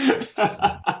oath.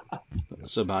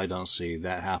 So I don't see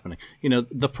that happening.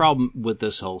 The problem with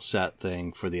this whole set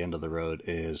thing for the End of the Road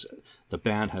is the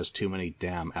band has too many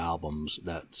damn albums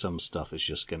that some stuff is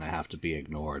just going to have to be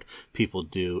ignored. People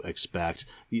do expect,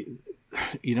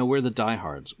 we're the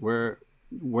diehards. We're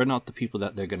we're not the people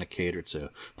that they're going to cater to.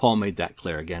 Paul made that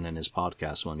clear again in his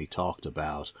podcast when he talked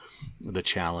about the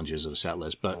challenges of a set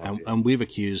list. But and we've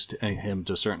accused him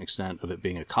to a certain extent of it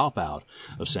being a cop out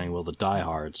of saying, well, the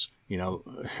diehards,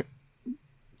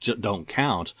 don't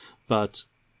count. But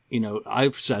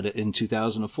I've said it in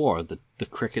 2004 that the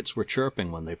crickets were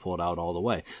chirping when they pulled Out All the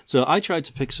Way. So I tried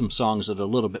to pick some songs that are a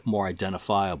little bit more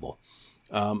identifiable.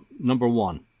 Number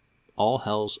 1, All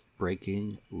Hell's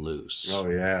Breaking Loose. Oh,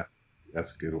 yeah.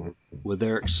 That's a good one. With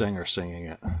Eric Singer singing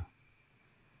it.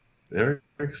 Eric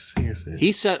Singer singing.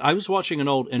 He said, I was watching an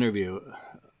old interview,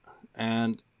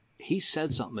 and he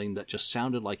said something that just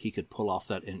sounded like he could pull off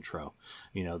that intro,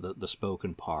 the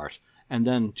spoken part, and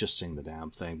then just sing the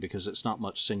damn thing, because it's not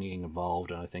much singing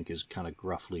involved, and I think his kind of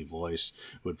gruffly voice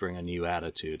would bring a new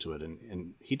attitude to it.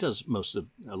 And he does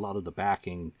a lot of the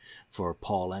backing for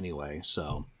Paul anyway,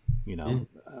 so,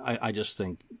 I just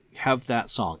think, have that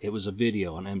song. It was a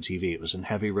video on MTV. It was in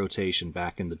heavy rotation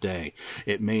back in the day.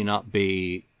 It may not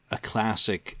be a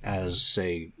classic as,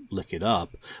 say, Lick It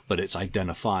Up, but it's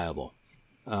identifiable.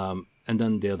 And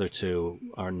then the other two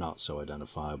are not so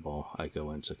identifiable. I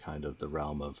go into kind of the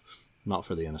realm of Not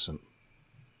for the Innocent.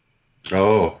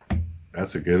 Oh,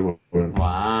 that's a good one.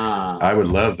 Wow. I would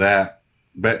love that.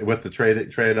 But with the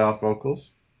trade-off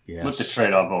vocals? Yes. With the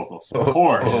trade-off vocals. Of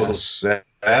course. Yes.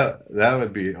 That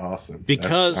would be awesome.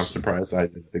 Because I'm surprised I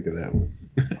didn't think of that one.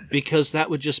 Because that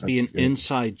would just be an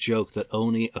inside joke that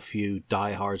only a few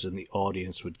diehards in the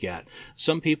audience would get.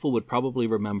 Some people would probably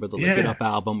remember the Lick It Up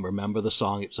album, remember the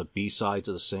song. It was a B-side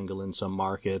to the single in some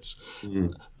markets. Mm-hmm.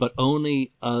 But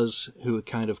only us who would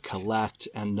kind of collect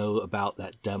and know about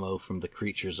that demo from the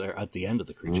Creatures era, at the end of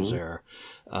the Creatures era,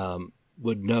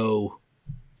 would know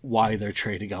why they're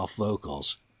trading off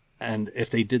vocals. And if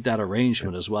they did that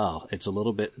arrangement as well, it's a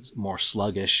little bit more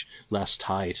sluggish, less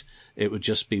tight. It would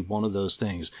just be one of those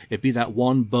things. It'd be that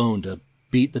one bone to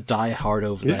beat the diehard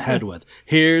over the head with.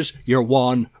 Here's your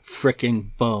one fricking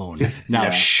bone.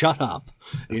 Now shut up.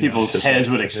 People's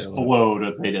heads would explode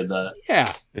if they did that.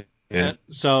 Yeah.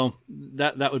 So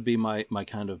that would be my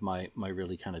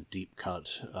really kind of deep cut.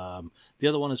 The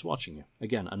other one is Watching You.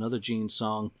 Again, another Gene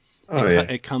song.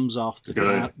 It comes off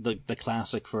the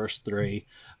classic first three.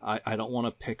 I don't want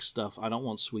to pick stuff. I don't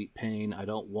want Sweet Pain. I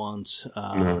don't want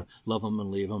Love 'Em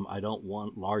and Leave 'Em. I don't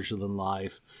want Larger Than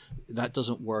Life. That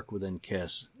doesn't work within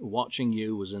Kiss. Watching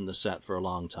You was in the set for a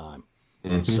long time.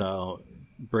 Mm-hmm. So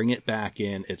bring it back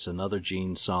in. It's another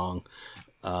Gene song.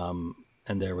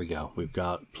 And there we go. We've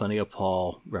got plenty of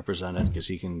Paul represented because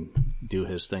he can do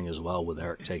his thing as well with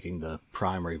Eric taking the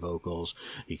primary vocals.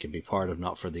 He can be part of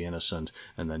Not for the Innocent,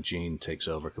 and then Gene takes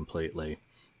over completely,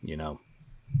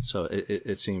 So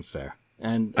it seemed fair.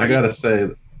 And I gotta say,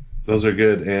 those are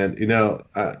good. And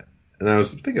I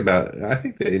was thinking about it. I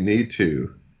think they need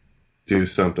to do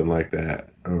something like that,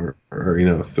 or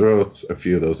throw a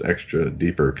few of those extra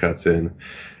deeper cuts in.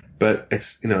 But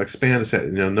expand the set.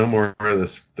 No more of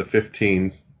the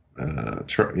 15,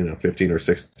 15 or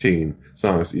 16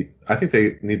 songs. I think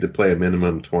they need to play a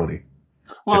minimum 20.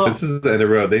 Well, if this is the end of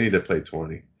the road, they need to play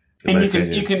 20. And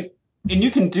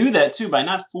you can do that too by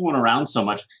not fooling around so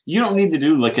much. You don't need to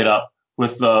do Lick It Up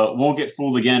with the Won't Get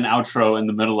Fooled Again outro in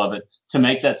the middle of it to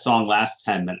make that song last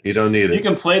 10 minutes. You don't need it. You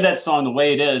can play that song the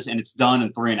way it is, and it's done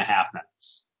in 3.5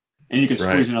 minutes. And you can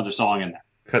squeeze another song in there.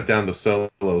 Cut down the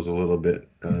solos a little bit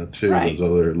too. Right. Those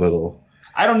other little.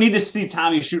 I don't need to see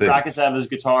Tommy shoot rockets out of his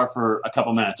guitar for a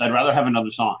couple minutes. I'd rather have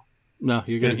another song. No,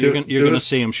 you're gonna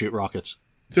see him shoot rockets.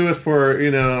 Do it for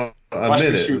a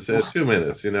minute instead of 2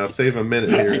 minutes. Save a minute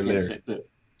here and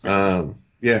there.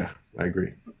 Yeah, I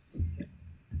agree.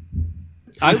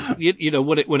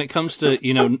 When it comes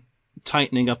to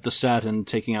tightening up the set and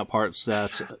taking out parts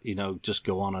that just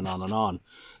go on and on and on,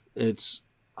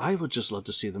 I would just love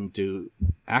to see them do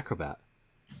Acrobat.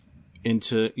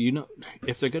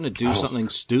 If they're going to do something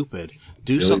stupid,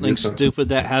 do something stupid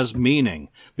that has meaning.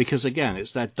 Because again,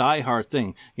 it's that diehard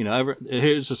thing.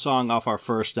 Here's a song off our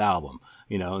first album,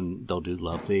 and they'll do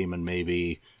Love Theme, and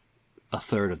maybe a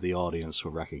third of the audience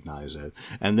will recognize it.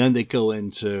 And then they go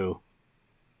into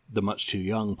the Much Too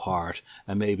Young part,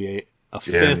 and maybe a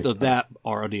fifth of that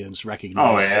audience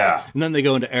recognizes it. And then they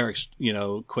go into Eric's,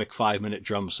 quick 5-minute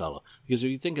drum solo. Because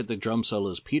if you think of the drum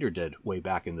solos Peter did way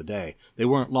back in the day, they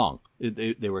weren't long.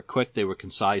 They were quick, they were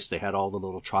concise, they had all the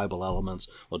little tribal elements.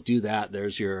 Well, do that.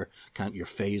 There's your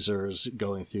phasers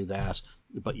going through that.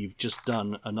 But you've just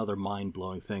done another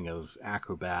mind-blowing thing of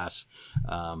Acrobat.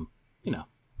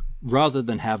 rather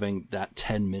than having that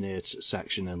 10-minute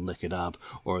section in Lick It Up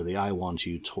or the I Want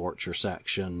You torture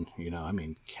section. I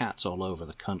mean, cats all over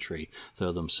the country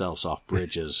throw themselves off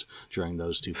bridges during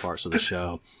those two parts of the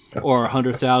show. Or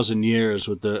 100,000 Years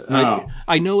with the... No.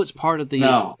 I know it's part of the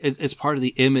No. it's part of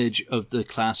the image of the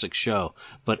classic show,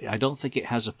 but I don't think it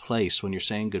has a place when you're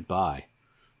saying goodbye.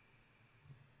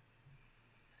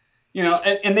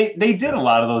 And they did a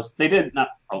lot of those. They did not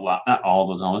all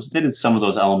those elements. They did some of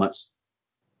those elements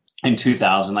in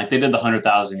 2000. Like they did the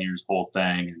 100,000 Years whole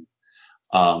thing.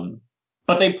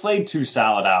 But they played 2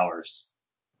 solid hours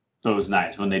those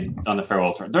nights on the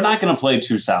farewell tour. They're not going to play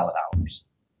 2 solid hours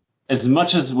as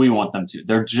much as we want them to.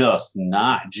 They're just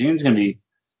not. Gene's going to be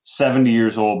 70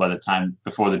 years old by the time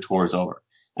before the tour is over.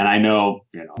 And I know,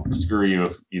 screw you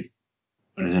if you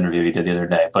in his interview he did the other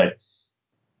day, but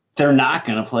they're not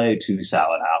going to play 2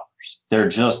 solid hours. They're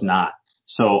just not.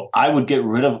 So I would get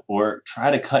rid of or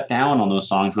try to cut down on those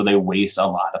songs where they waste a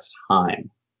lot of time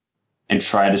and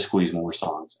try to squeeze more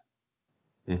songs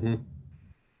in. Mm-hmm.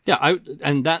 Yeah,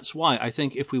 and that's why I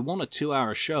think if we want a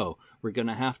 2-hour show, we're going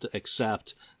to have to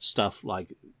accept stuff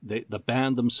like the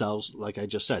band themselves, like I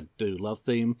just said, do Love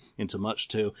Theme into Much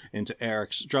 2, into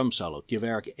Eric's drum solo. Give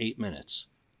Eric 8 minutes.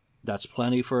 That's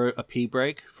plenty for a pee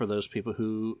break for those people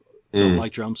who don't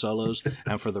like drum solos,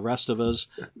 and for the rest of us,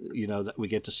 that we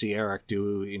get to see Eric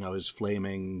do, his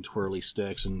flaming twirly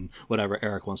sticks and whatever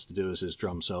Eric wants to do is his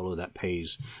drum solo that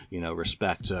pays,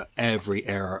 respect to every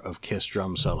era of Kiss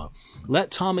drum solo.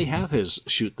 Let Tommy have his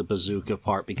shoot the bazooka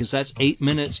part, because that's 8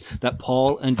 minutes that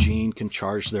Paul and Gene can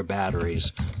charge their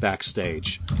batteries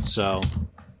backstage. So,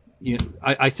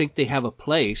 I think they have a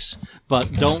place,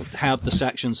 but don't have the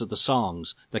sections of the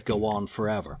songs that go on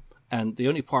forever. And the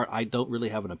only part I don't really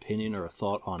have an opinion or a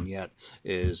thought on yet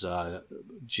is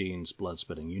Gene's blood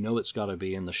spitting. It's got to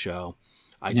be in the show.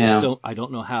 I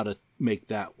don't know how to make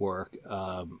that work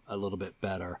a little bit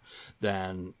better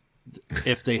than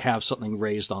if they have something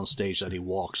raised on stage that he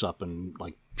walks up and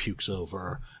like pukes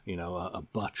over, a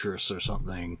buttress or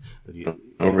something that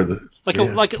over the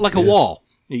like a wall.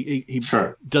 He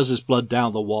Sure. does his blood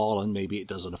down the wall, and maybe it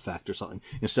does an effect or something.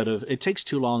 Instead of, it takes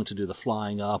too long to do the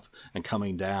flying up and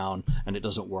coming down, and it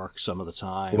doesn't work some of the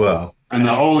time. Well, and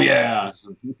yeah,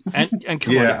 and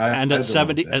come on, and at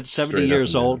 70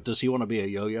 years old, does he want to be a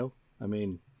yo-yo? I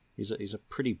mean, he's a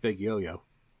pretty big yo-yo.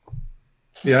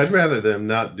 Yeah, I'd rather them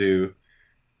not do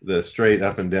the straight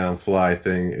up and down fly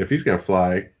thing. If he's gonna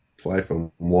fly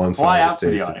from one side of the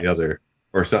stage to the other.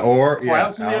 Out to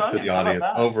the audience,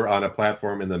 over on a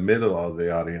platform in the middle of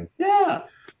the audience. Yeah.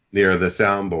 Near the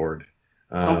soundboard.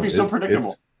 Don't be so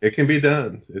predictable. It can be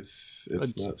done. It's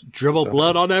not, dribble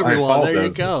blood on everyone. There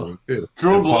you go.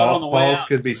 Dribble blood on the way out. Paul's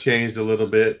could be changed a little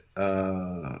bit.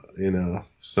 Some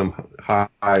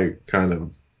high kind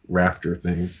of rafter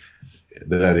thing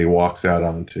that he walks out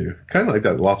onto, kind of like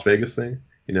that Las Vegas thing.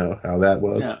 How that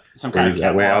was. Yeah. Some kind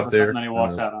of way out there. That he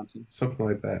walks out onto. Something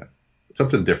like that.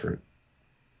 Something different.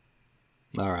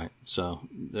 All right, so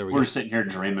there we go. We're sitting here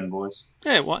dreaming, boys.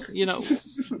 Yeah,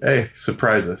 Hey,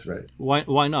 surprise us, right?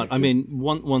 Why not? I mean,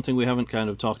 one thing we haven't kind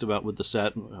of talked about with the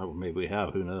set, or maybe we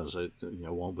have. Who knows?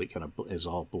 1 week kind of is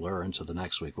all blur into the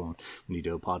next week when you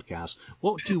do a podcast.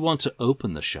 What do you want to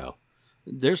open the show?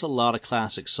 There's a lot of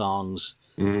classic songs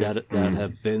that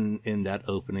have been in that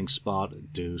opening spot.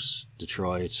 Deuce,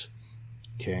 Detroit,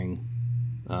 King.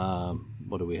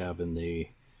 What do we have in the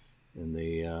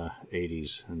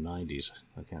 80s and 90s?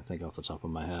 I can't think off the top of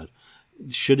my head.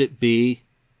 Should it be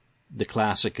the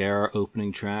classic era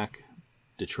opening track,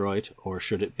 Detroit, or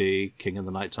should it be King of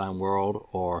the Nighttime World,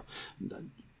 or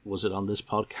was it on this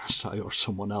podcast or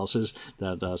someone else's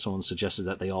that someone suggested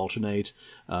that they alternate,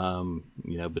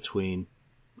 between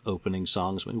opening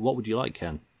songs? I mean, what would you like,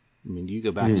 Ken? I mean, you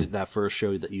go back to that first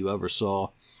show that you ever saw.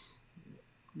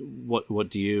 What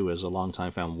do you, as a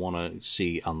longtime fan, want to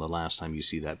see on the last time you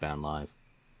see that band live?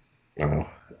 Oh,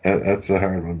 that's a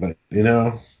hard one, but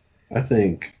I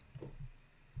think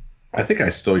I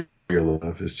Stole Your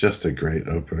Love is just a great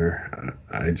opener.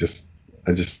 I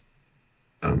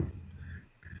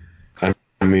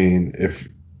mean, if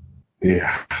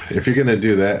you're gonna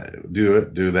do that,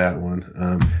 do that one.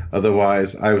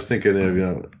 Otherwise, I was thinking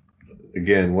of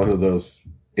again, one of those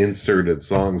inserted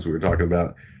songs we were talking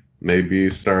about. Maybe you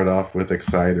start off with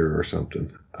Exciter or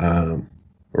something, or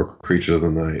Creatures of the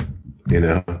Night,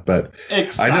 But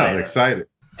Exciter. I know, Exciter.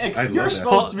 You're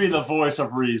supposed to be the voice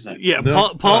of reason. Yeah,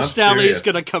 Paul Stanley's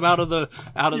going to come out of the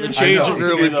changing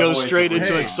room and go straight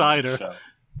into Exciter.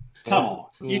 Come on.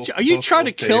 Are you trying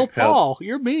to kill Paul?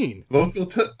 You're mean. I'm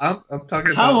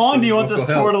talking. How long do you want this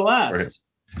tour to last?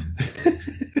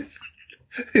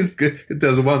 He's good. He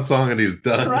does one song and he's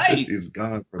done. Right. He's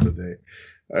gone for the day.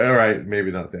 All right,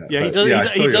 maybe not that. Yeah, but he does. yeah,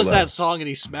 He does that song and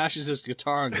he smashes his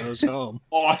guitar and goes home.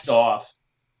 Walks off.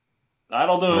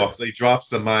 That'll do it. So he drops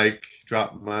the mic,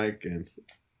 and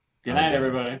Good night,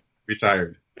 everybody.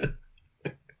 Retired.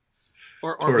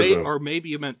 Or maybe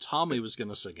you meant Tommy was going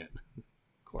to sing it.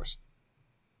 Of course.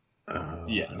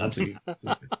 Yeah. I don't think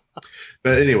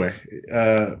but anyway,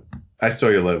 I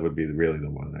Stole Your Love would be really the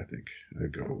one I think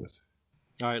I'd go with.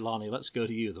 All right, Lonnie, let's go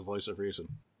to you, the voice of reason.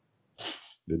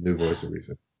 The new voice of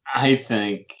reason. I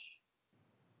think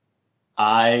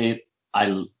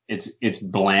it's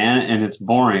bland and it's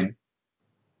boring,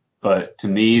 but to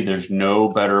me, there's no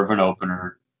better of an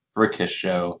opener for a Kiss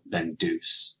show than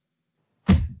Deuce.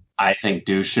 I think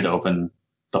Deuce should open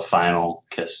the final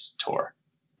Kiss tour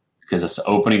because it's the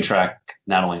opening track,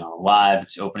 not only on live,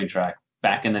 it's the opening track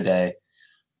back in the day.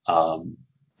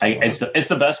 It's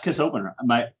the best Kiss opener.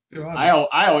 I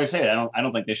always say it. I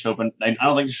don't think they should open. I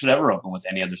don't think they should ever open with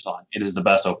any other song. It is the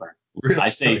best opener.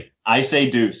 Really? I say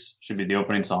Deuce should be the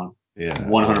opening song. Yeah,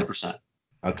 100%.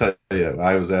 I'll tell you,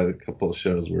 I was at a couple of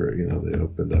shows where they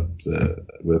opened up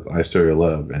with I Stole Your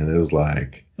Love, and it was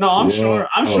like. No, I'm sure.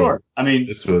 I mean,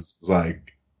 this was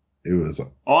like, it was.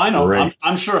 Oh, I know. Great.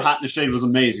 I'm sure Hot in the Shade was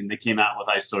amazing. They came out with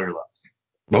I Stole Your Love.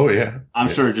 Oh yeah. I'm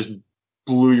sure it just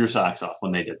blew your socks off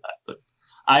when they did that. But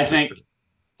I think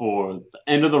for the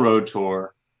end of the road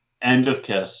tour, end of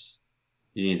Kiss,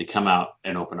 you need to come out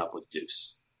and open up with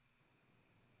Deuce.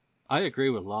 I agree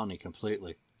with Lonnie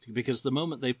completely because the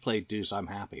moment they played Deuce, I'm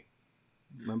happy.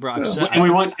 Remember, we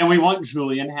want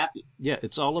Julian happy. Yeah,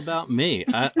 it's all about me.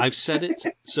 I've said it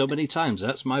so many times.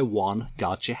 That's my one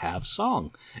Gotcha Have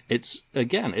song. It's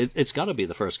got to be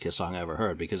the first Kiss song I ever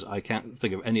heard because I can't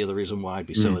think of any other reason why I'd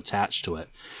be so attached to it.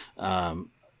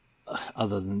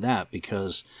 Other than that,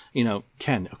 because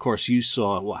Ken, of course, you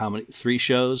saw how many 3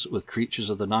 shows with Creatures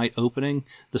of the Night opening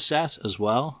the set as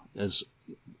well as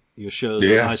your shows.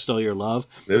 Yeah. I Stole Your Love.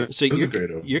 So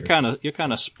you're kind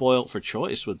of spoiled for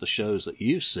choice with the shows that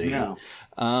you see. Yeah.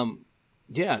 I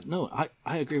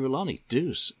agree with Lonnie.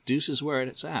 Deuce is where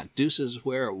it's at. Deuce is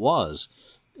where it was.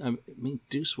 I mean,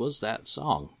 Deuce was that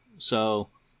song. So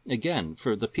again,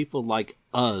 for the people like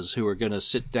us who are going to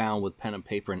sit down with pen and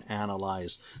paper and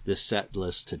analyze this set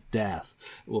list to death,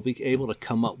 we'll be able to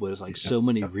come up with so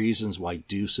many reasons why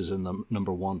Deuce is in the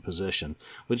number 1 position,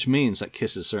 which means that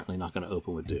Kiss is certainly not going to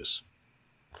open with Deuce.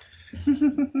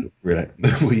 Right.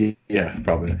 Yeah,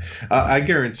 probably. I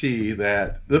guarantee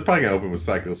that they're probably going to open with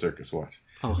Psycho Circus. Watch.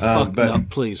 Oh, fuck no,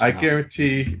 please. I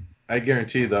guarantee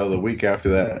though the week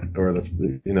after that, or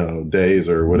the days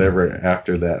or whatever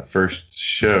after that first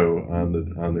show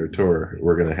on their tour,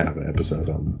 we're gonna have an episode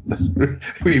on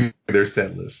their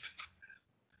set list,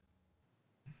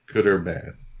 good or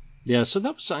bad. Yeah, so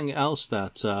that was something else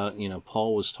that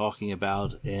Paul was talking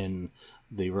about in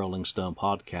the Rolling Stone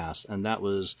podcast, and that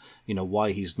was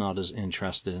why he's not as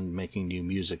interested in making new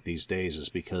music these days is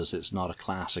because it's not a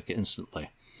classic instantly.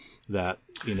 That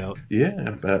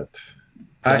Yeah, but.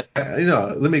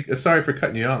 Sorry for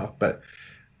cutting you off, but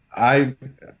I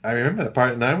remember that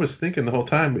part, and I was thinking the whole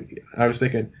time. I was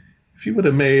thinking, if you would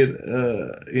have made,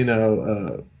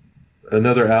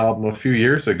 another album a few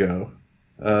years ago,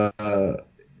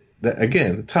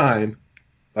 time,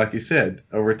 like you said,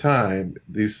 over time,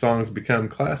 these songs become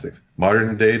classics.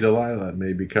 Modern Day Delilah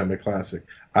may become a classic.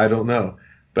 I don't know.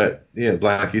 But yeah,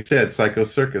 like you said, Psycho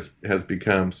Circus has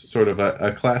become sort of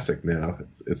a classic now.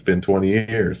 It's been 20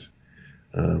 years.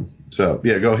 So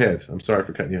yeah, go ahead. I'm sorry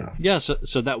for cutting you off. Yeah,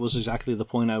 so that was exactly the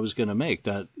point I was going to make.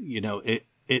 That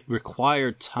it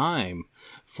required time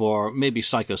for maybe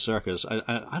Psycho Circus.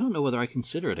 I don't know whether I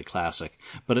consider it a classic,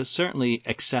 but it's certainly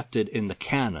accepted in the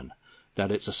canon.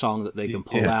 That it's a song that they can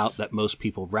pull out that most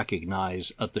people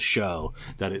recognize at the show,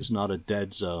 that it's not a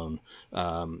dead zone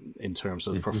in terms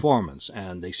of the performance,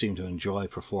 and they seem to enjoy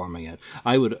performing it.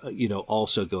 I would,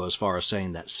 also go as far as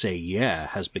saying that Say Yeah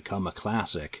has become a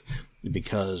classic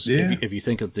because if you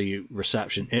think of the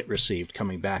reception it received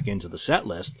coming back into the set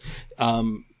list,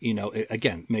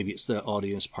 again, maybe it's the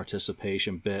audience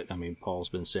participation bit. I mean, Paul's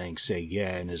been saying Say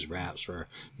Yeah in his raps for,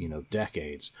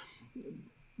 decades.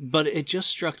 But it just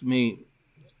struck me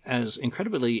as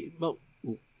incredibly,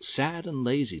 sad and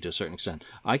lazy to a certain extent.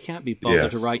 I can't be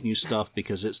bothered to write new stuff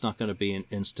because it's not going to be an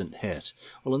instant hit.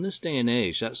 Well, in this day and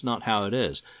age, that's not how it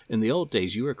is. In the old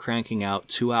days, you were cranking out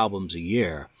 2 albums a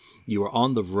year. You were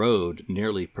on the road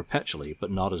nearly perpetually, but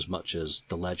not as much as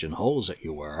the legend holds that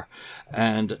you were.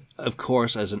 And, of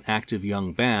course, as an active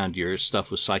young band, your stuff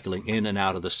was cycling in and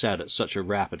out of the set at such a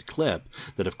rapid clip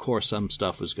that, of course, some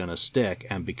stuff was going to stick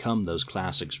and become those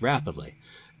classics rapidly.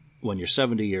 when you're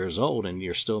 70 years old and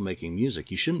you're still making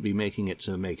music, you shouldn't be making it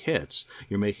to make hits.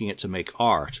 You're making it to make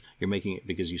art. You're making it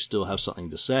because you still have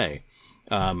something to say.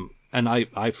 And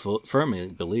I firmly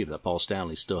believe that Paul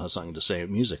Stanley still has something to say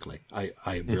musically.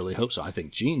 I really hope so. I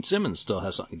think Gene Simmons still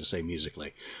has something to say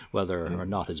musically, whether or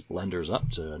not his blender's up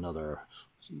to another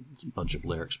bunch of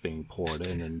lyrics being poured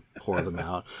in and pour them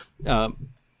out.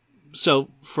 So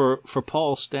for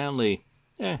Paul Stanley,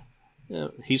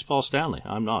 he's Paul Stanley.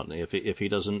 I'm not. If he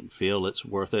doesn't feel it's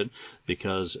worth it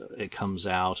because it comes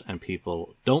out and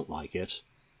people don't like it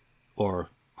or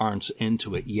aren't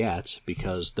into it yet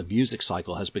because the music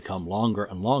cycle has become longer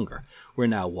and longer. We're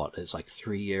now, it's like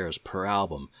 3 years per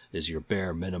album is your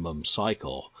bare minimum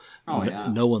cycle. Oh, yeah.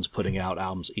 No one's putting out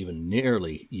albums even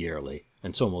nearly yearly.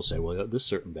 And someone will say, well, this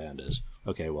certain band is.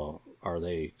 Okay, well, are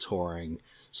they touring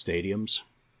stadiums?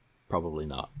 Probably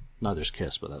not. Neither's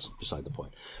Kiss, but that's beside the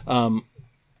point.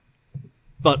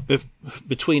 But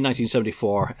between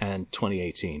 1974 and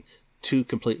 2018, two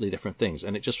completely different things.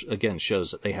 And it just, again,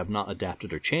 shows that they have not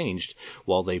adapted or changed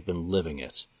while they've been living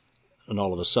it. And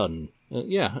all of a sudden,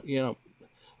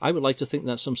 I would like to think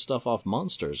that some stuff off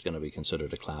Monster is going to be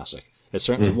considered a classic. It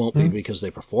certainly won't be because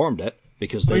they performed it.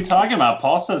 What are you talking about?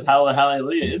 Paul says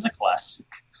Hallelujah is a classic.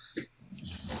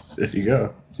 There you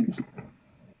go.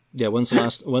 Yeah, when's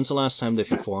the last time they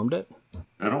performed it?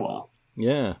 Been a while.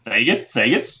 Yeah.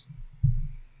 Vegas?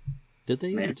 Did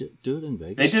they do it in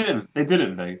Vegas? They did it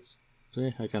in Vegas. See,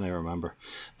 I can't even remember.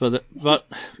 But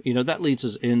that leads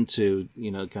us into,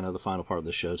 kind of the final part of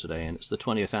the show today, and it's the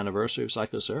 20th anniversary of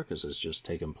Psycho Circus has just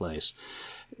taken place.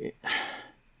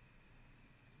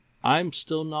 I'm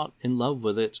still not in love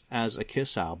with it as a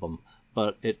Kiss album,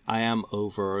 but I am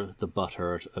over the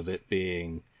butthurt of it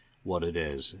being what it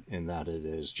is, in that it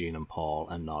is Gene and Paul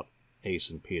and not Ace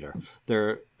and Peter.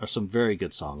 There are some very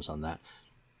good songs on that.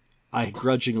 I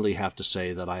grudgingly have to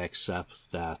say that I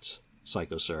accept that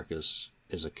Psycho Circus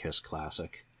is a Kiss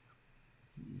classic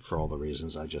for all the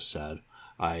reasons I just said.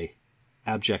 I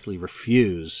abjectly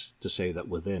refuse to say that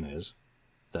Within is.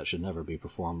 That should never be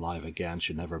performed live again,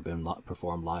 should never have been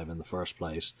performed live in the first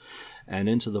place. And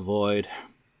Into the Void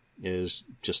is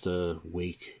just a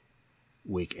weak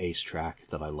Ace track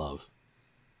that I love.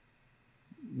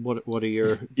 What are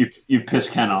your... You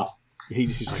pissed Ken off.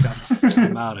 He's like,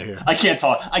 I'm out of here. I can't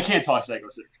talk Psycho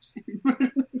Circus.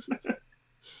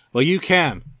 Well, you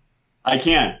can. I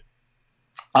can.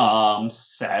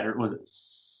 Was it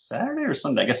Saturday or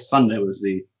Sunday? I guess Sunday was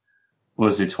the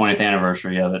 20th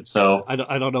anniversary of it. So I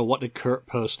don't know what the Kurt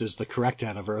post is the correct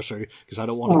anniversary because I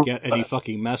don't want to get any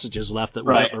fucking messages left that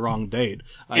we got the wrong date.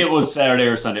 It was Saturday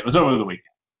or Sunday. It was over the weekend.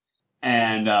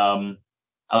 And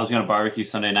I was going to barbecue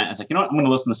Sunday night. I was like, you know what? I'm going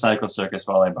to listen to Psycho Circus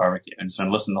while I barbecue. I'm just going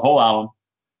to listen to the whole album,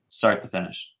 start to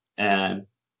finish. And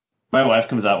my wife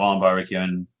comes out while I'm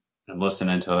barbecuing and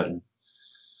listening to it. And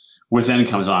Within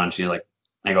comes on. She's like,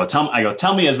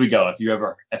 tell me as we go if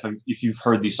you've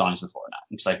heard these songs before or not.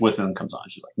 And she's like, Within comes on.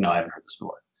 She's like, no, I haven't heard this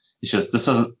before. And she goes, this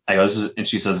doesn't. I go, and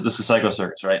she says, this is Psycho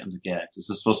Circus, right? I was like, yeah, this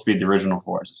is supposed to be the original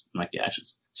four. I'm like, yeah,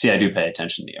 I do pay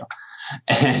attention to you.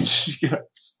 And she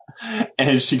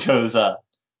goes,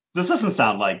 this doesn't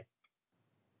sound like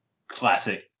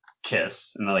classic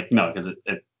Kiss. And they're like, no, because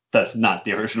that's not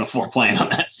the original four playing on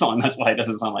that song. That's why it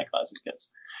doesn't sound like classic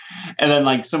Kiss. And then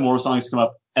like some more songs come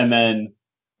up, and then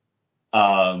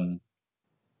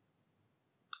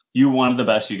You Wanted the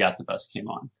Best, You Got the Best came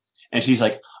on. And she's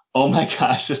like, oh my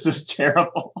gosh, this is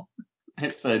terrible. I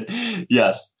said,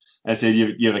 yes. I said,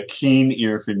 you have a keen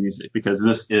ear for music because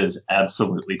this is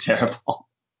absolutely terrible.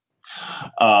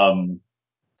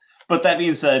 But that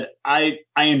being said, I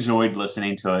enjoyed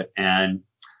listening to it, and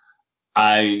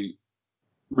I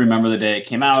remember the day it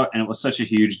came out, and it was such a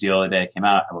huge deal the day it came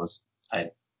out.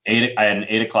 I had an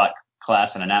 8 o'clock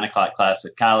class and a 9 o'clock class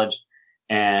at college,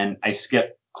 and I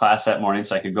skipped class that morning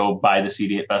so I could go buy the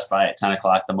CD at Best Buy at 10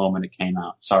 o'clock the moment it came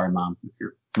out. Sorry, Mom, if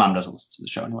your mom doesn't listen to the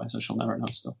show anyway, so she'll never know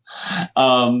still.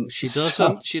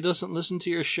 She doesn't listen to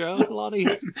your show, Lottie?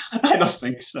 I don't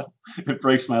think so. It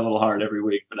breaks my little heart every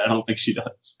week, but I don't think she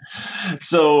does.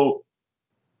 So,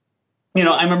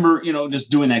 I remember,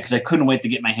 just doing that because I couldn't wait to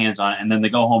get my hands on it, and then to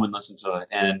go home and listen to it.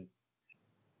 And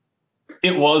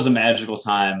it was a magical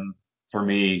time for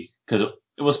me because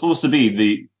it was supposed to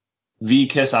be the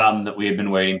Kiss album that we had been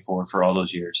waiting for all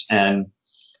those years. And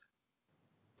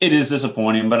it is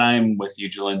disappointing, but I'm with you,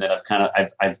 Julian, that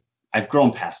I've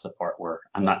grown past the part where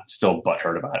I'm not still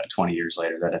butthurt about it 20 years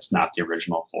later that it's not the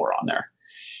original four on there.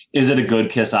 Is it a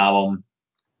good Kiss album?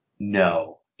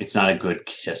 No, it's not a good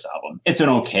Kiss album. It's an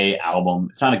okay album.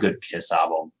 It's not a good Kiss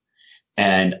album.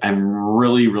 And I'm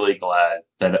really, really glad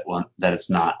that it's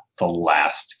not the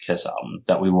last Kiss album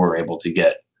that we were able to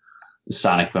get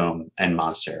Sonic Boom and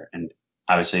Monster. And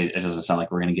obviously it doesn't sound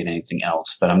like we're going to get anything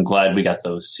else, but I'm glad we got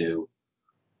those two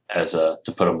to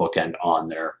put a bookend on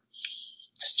their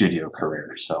studio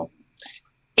career. So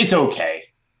it's okay.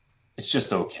 It's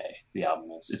just okay. The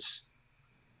album is. It's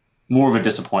more of a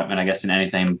disappointment, I guess, than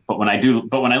anything. But when I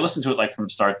listen to it like from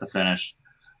start to finish,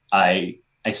 I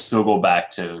still go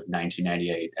back to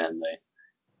 1998 and the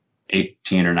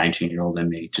 18 or 19-year-old in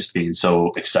me just being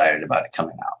so excited about it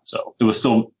coming out. So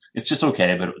it's just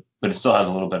okay, but it still has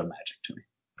a little bit of magic to me.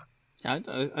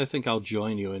 I think I'll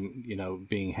join you in,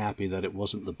 being happy that it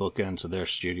wasn't the bookend to their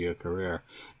studio career.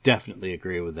 Definitely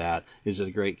agree with that. Is it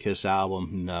a great Kiss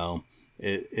album? No.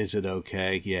 Is it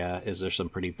okay? Yeah. Is there some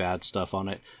pretty bad stuff on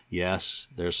it? Yes,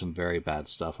 there's some very bad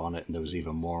stuff on it, and there was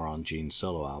even more on Gene's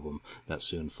solo album that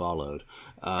soon followed.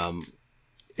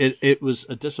 It was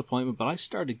a disappointment, but I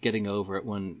started getting over it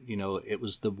when, it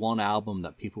was the one album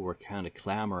that people were kind of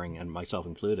clamoring, and myself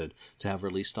included, to have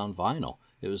released on vinyl.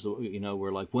 It was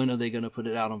we're like, when are they going to put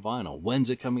it out on vinyl? When's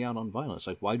it coming out on vinyl? It's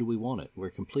like, why do we want it? We're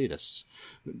completists.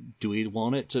 Do we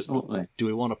want it to? Absolutely. Do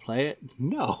we want to play it?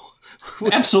 No.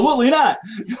 Absolutely not.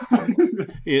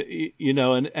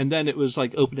 And then it was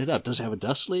like, open it up. Does it have a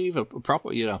dust sleeve? A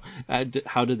proper,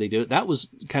 how did they do it? That was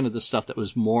kind of the stuff that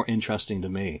was more interesting to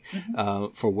me,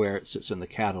 for where it sits in the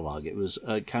catalog. It was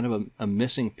kind of a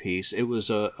missing piece. It was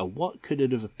a what could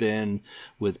it have been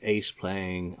with Ace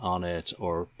playing on it,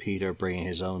 or Peter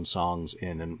bringing his own songs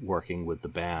in and working with the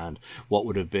band. What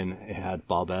would have been had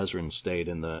Bob Ezrin stayed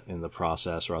in the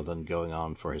process rather than going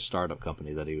on for his startup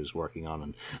company that he was working on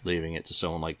and leaving it to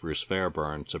someone like Bruce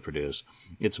Fairbairn to produce.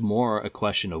 It's more a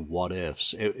question of what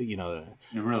ifs. It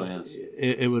really is.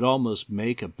 It would almost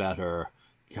make a better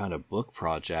kind of book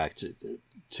project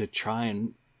to try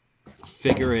and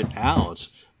figure it out,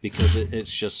 because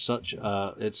it's just such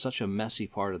a messy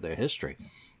part of their history.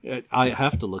 I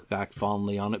have to look back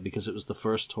fondly on it because it was the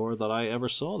first tour that I ever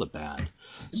saw the band.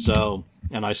 So,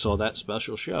 and I saw that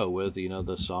special show with,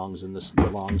 the songs in the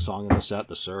long song in the set,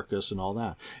 the circus and all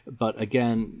that. But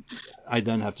again, I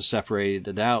then have to separate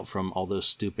it out from all those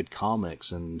stupid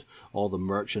comics and all the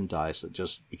merchandise that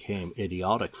just became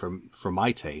idiotic for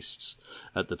my tastes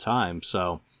at the time.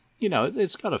 So,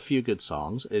 it's got a few good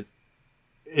songs.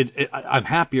 I'm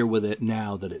happier with it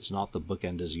now that it's not the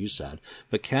bookend, as you said.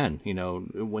 But Ken,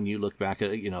 when you look back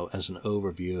at it, as an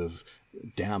overview of,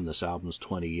 damn, this album's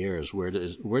 20 years, where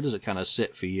does it kind of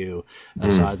sit for you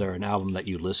as either an album that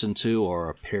you listen to or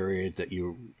a period that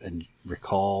you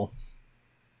recall?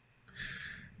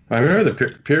 I remember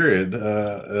the period.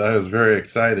 I was very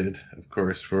excited, of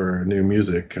course, for new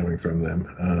music coming from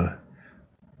them,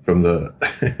 from the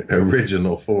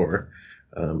original four.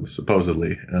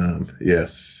 Supposedly,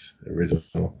 yes,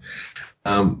 original.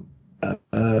 And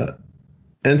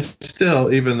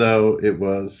still, even though it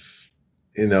was,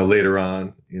 later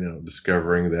on,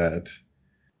 discovering that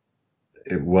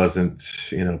it wasn't,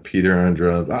 Peter on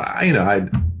drums.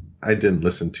 I didn't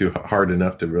listen too hard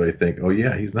enough to really think, oh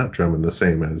yeah, he's not drumming the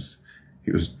same as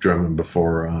he was drumming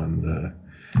before on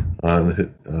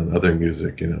other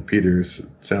music. Peter's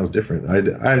sounds different. I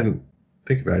didn't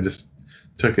think about it. I just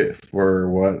took it for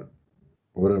what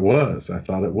it was. I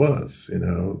thought it was,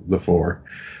 the four.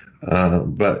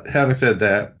 But having said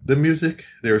that, the music,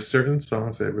 there are certain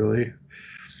songs that really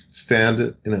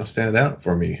stand out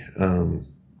for me,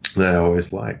 that I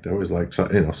always liked. I always liked,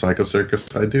 Psycho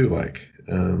Circus. I do like,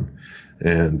 and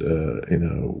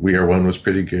We Are One was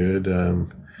pretty good.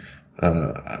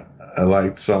 I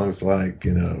liked songs like,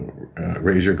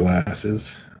 Raise Your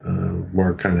Glasses,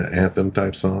 more kind of anthem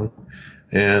type song.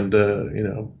 And,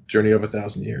 Journey of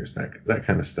 1,000 Years, that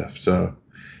kind of stuff. So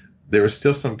there was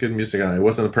still some good music on it. It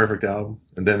wasn't a perfect album.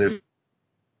 And then there's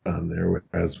on there,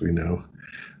 as we know.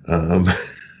 I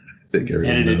think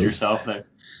everyone edited knows. Yourself there.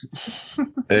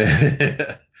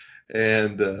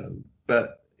 And,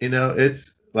 but,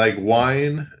 it's like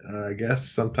wine, I guess,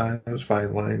 sometimes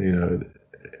fine wine,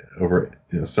 over,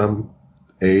 some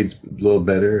age a little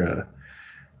better.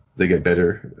 They get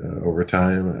better over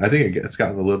time. I think it's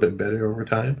gotten a little bit better over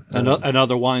time. And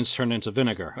other wines turn into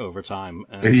vinegar over time.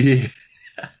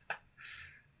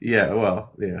 Yeah,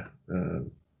 well, yeah.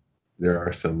 There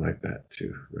are some like that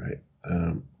too, right?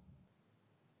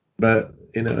 But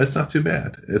it's not too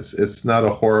bad. It's not a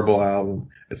horrible album.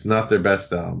 It's not their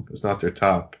best album. It's not their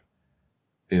top.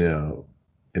 It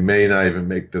may not even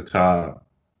make the top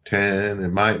 10. It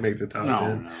might make the top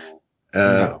 10.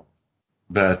 No.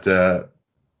 But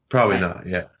probably not.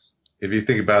 Yeah. If you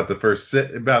think about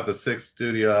the 6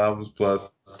 studio albums plus,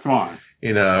 come on,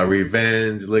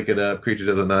 Revenge, Lick It Up, Creatures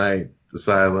of the Night,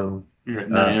 Asylum, You're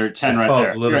at 10 it right falls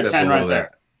there. a little You're at bit 10 below right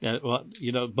there. Yeah, well,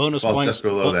 bonus Falls points. just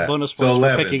below that. Bonus So points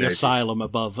 11, for picking maybe. Asylum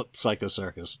above Psycho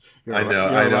Circus. I know.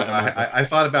 I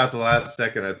thought about the last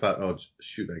second. I thought, oh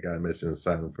shoot, I gotta mention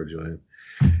Asylum for Julian,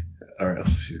 or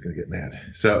else she's gonna get mad.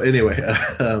 So anyway,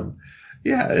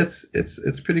 yeah,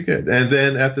 it's pretty good. And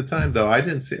then at the time though, I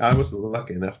wasn't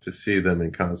lucky enough to see them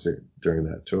in concert during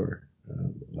that tour,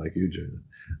 like you, Julian.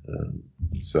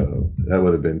 So that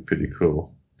would have been pretty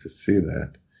cool to see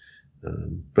that.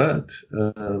 But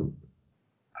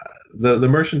the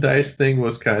merchandise thing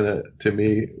was kind of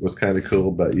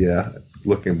cool, but yeah,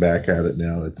 looking back at it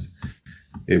now,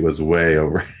 it was way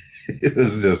over. It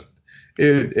was just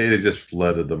it just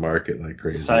flooded the market like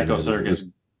crazy. Psycho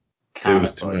Circus. It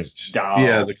was too much. Dolls,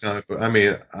 yeah, the comic book. I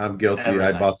mean, I'm guilty.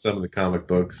 Everything. I bought some of the comic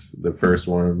books, the first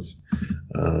ones.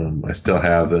 I still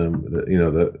have them.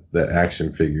 The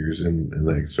action figures and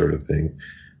that sort of thing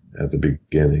at the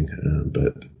beginning,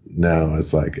 but now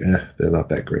it's like, they're not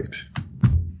that great.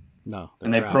 No.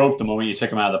 And they broke the moment you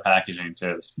took them out of the packaging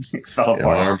too. It fell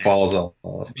apart. Arm falls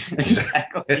off.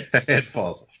 Exactly. Head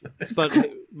falls off.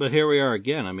 But here we are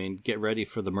again. I mean, get ready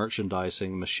for the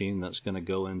merchandising machine that's going to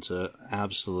go into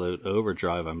absolute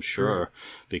overdrive, I'm sure,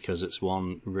 because it's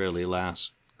one really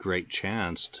last great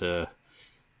chance to.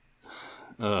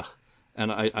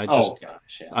 And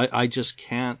I just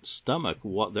can't stomach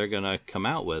what they're going to come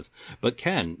out with. But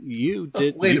Ken, you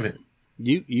did. Wait a minute.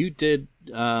 You did.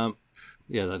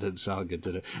 Yeah, that didn't sound good,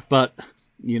 did it? But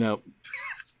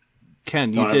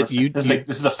Ken, This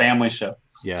is a family show.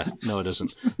 Yeah, no, it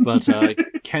isn't. But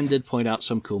Ken did point out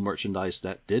some cool merchandise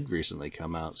that did recently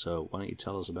come out. So why don't you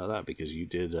tell us about that? Because you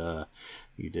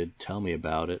did tell me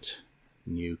about it.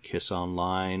 New Kiss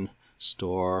Online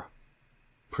store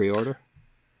pre-order.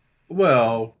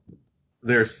 Well,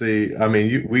 there's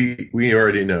we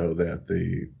already know that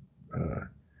the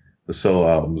solo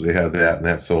albums, they had that and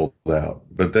that sold out.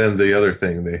 But then the other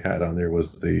thing they had on there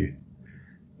was the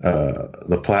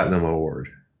Platinum Award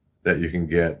that you can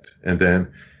get and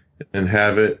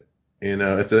have it,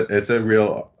 it's a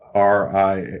real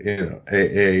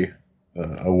AA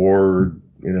award,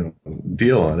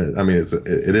 deal on it. I mean,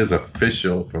 it is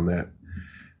official from that,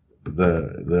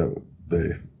 the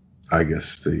I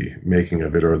guess the making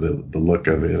of it or the look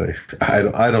of it.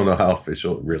 I don't know how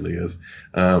official it really is.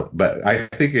 But I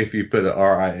think if you put an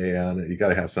RIA on it, you got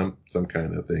to have some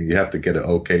kind of thing. You have to get an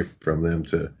okay from them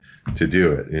to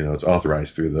do it. It's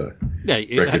authorized through the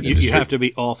you have to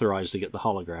be authorized to get the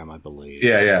hologram, I believe.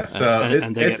 Yeah. So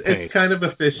it's kind of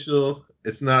official.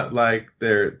 It's not like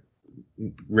their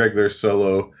regular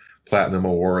solo Platinum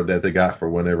Award that they got for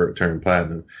whenever it turned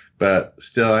platinum. But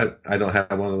still, I don't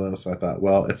have one of those. So I thought,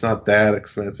 well, it's not that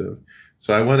expensive.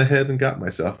 So I went ahead and got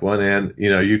myself one. And,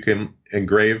 you can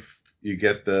you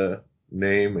get the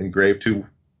name engraved to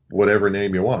whatever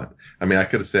name you want. I mean, I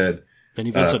could have said,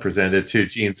 presented to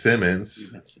Gene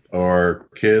Simmons or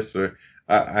Kiss, or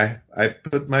I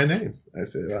put my name. I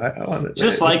said, I want it.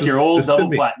 Just like your old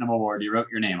double platinum award, you wrote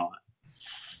your name on it.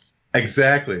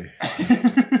 Exactly.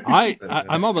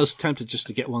 I'm almost tempted just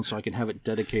to get one so I can have it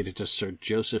dedicated to Sir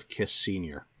Joseph Kiss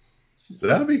Sr.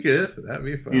 That'd be good. That'd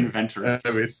be fun. Inventor.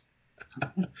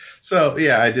 So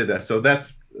yeah, I did that. So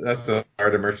that's a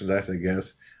part of merchandise, I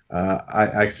guess.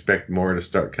 I expect more to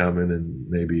start coming in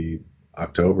maybe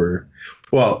October.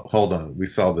 Well, hold on. We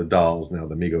saw the dolls now,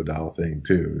 the Mego doll thing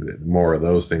too. More of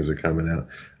those things are coming out.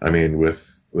 I mean,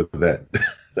 with that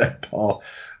Paul.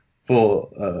 They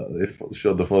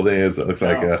showed the full thing. It looks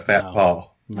like a fat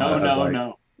Paul.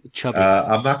 No. Chubby.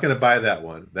 I'm not going to buy that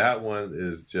one. That one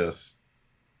is just,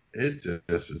 it's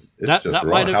just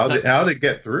wrong. How did it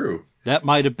get through? That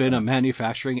might have been a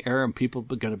manufacturing error, and people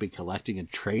are going to be collecting and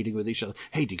trading with each other.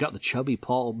 Hey, do you got the chubby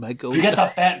Paul Mego? You got the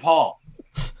fat Paul.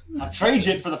 I'll trade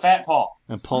you for the fat Paul.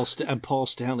 And Paul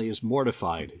Stanley is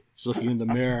mortified. He's looking in the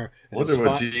mirror. I wonder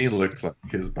what Gene looks like,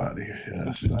 his body.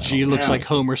 Gene looks like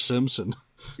Homer Simpson.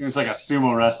 It's like a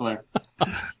sumo wrestler.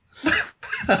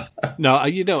 No,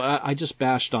 I just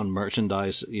bashed on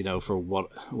merchandise, for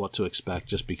what to expect,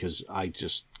 just because I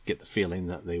just get the feeling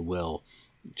that they will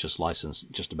just license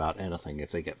just about anything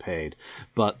if they get paid.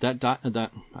 But that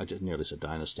I just nearly said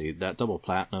Dynasty, that double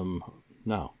platinum,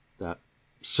 that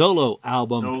solo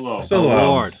album award.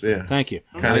 Albums, yeah. Thank you.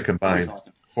 Kind of combined.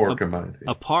 Four combined.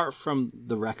 Yeah. Apart from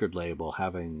the record label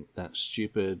having that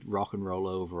stupid rock and roll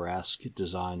over-esque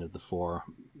design of the four,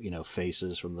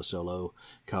 faces from the solo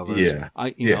covers,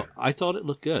 I thought it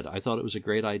looked good. I thought it was a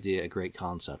great idea, a great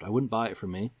concept. I wouldn't buy it for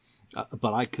me.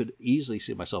 But I could easily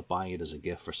see myself buying it as a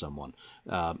gift for someone,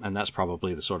 and that's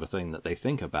probably the sort of thing that they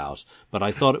think about. But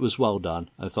I thought it was well done.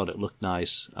 I thought it looked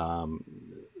nice,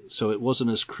 so it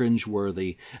wasn't as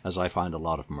cringeworthy as I find a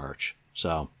lot of merch.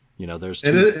 So there's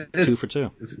two for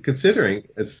two. Considering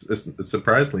it's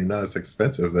surprisingly not as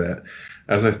expensive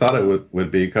as I thought it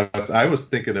would be, because I was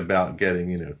thinking about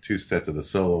getting 2 sets of the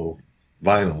solo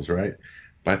vinyls, right?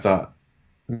 But I thought,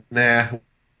 nah.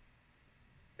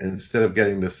 Instead of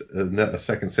getting a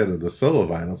second set of the solo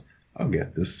vinyls, I'll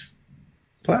get this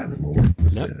platinum one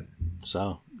instead. Yep.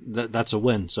 So that's a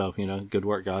win. So good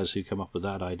work, guys, who come up with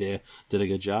that idea. Did a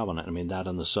good job on it. I mean, that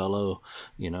and the solo,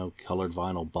 colored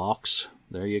vinyl box.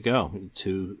 There you go.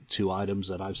 Two items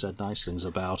that I've said nice things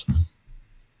about.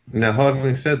 Now,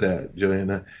 having said that,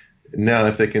 Joanna, now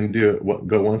if they can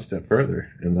go one step further,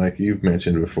 and like you've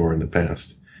mentioned before in the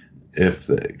past, if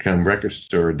they come Record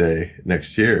Store Day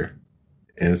next year,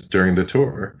 and it's during the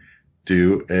tour,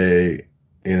 do a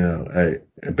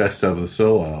best of the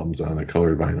solo albums on a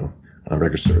colored vinyl on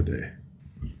Record Store Day.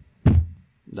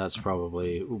 That's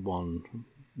probably one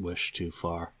wish too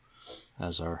far,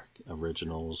 as our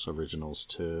originals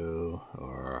 2,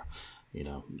 or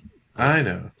I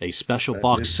know a special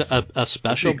box, a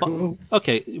special box. Cool.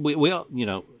 Okay, we all,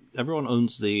 everyone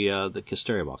owns the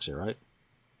Kisteria box here, right?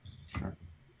 Sure.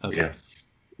 Okay. Yes.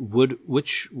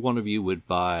 Which one of you would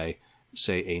buy,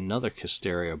 say, another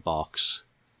Kisteria box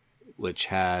which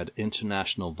had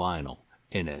international vinyl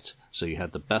in it? So you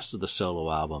had the best of the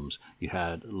solo albums, you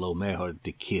had Lo Mejor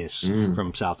de Kiss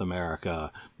from South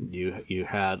America, you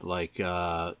had like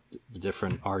the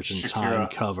different Argentine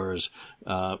covers,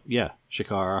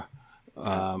 Shakira,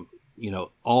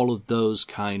 all of those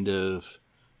kind of.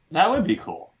 That would be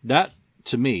cool. That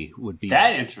to me would be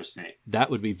that interesting. That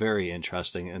would be very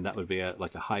interesting, and that would be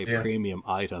like a high premium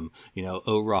item.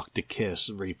 O Rock de Kiss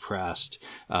repressed.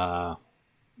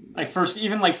 Like first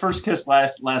Kiss,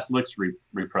 last looks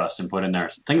repressed and put in there,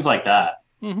 things like that.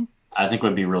 Mm-hmm. I think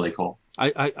would be really cool.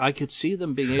 I could see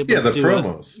them being able to do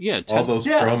promos. All those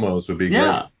promos would be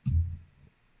great.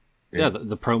 Yeah,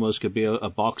 the promos could be a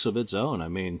box of its own. I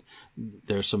mean,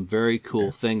 there's some very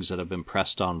cool things that have been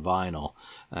pressed on vinyl,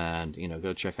 and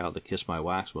go check out the Kiss My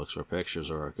Wax books for pictures,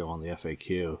 or go on the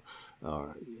FAQ,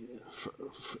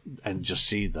 and just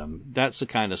see them. That's the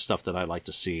kind of stuff that I like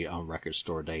to see on Record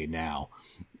Store Day now.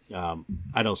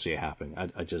 I don't see it happening.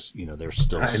 I just they're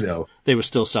still. I know. They were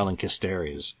still selling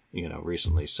Kisterias,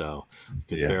 recently, so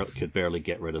could barely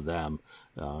get rid of them.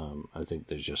 I think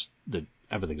there's just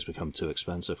everything's become too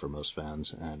expensive for most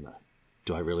fans, and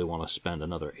do I really want to spend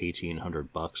another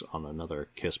 $1,800 on another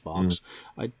Kiss box?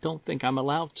 I don't think I'm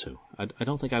allowed to. I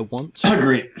don't think I want to.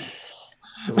 Agreed.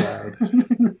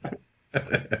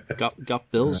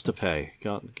 Got bills to pay.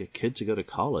 Got a kid to go to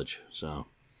college, so.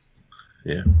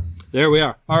 Yeah. There we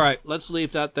are. All right, let's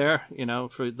leave that there.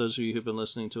 For those of you who've been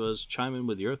listening to us, chime in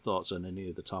with your thoughts on any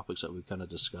of the topics that we've kind of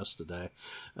discussed today.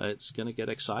 It's going to get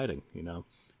exciting.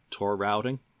 Tour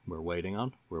routing, we're waiting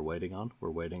on.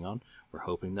 We're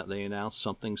hoping that they announce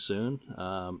something soon.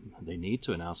 They need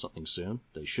to announce something soon.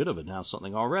 They should have announced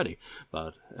something already.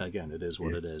 But again, it is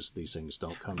what it is. These things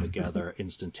don't come together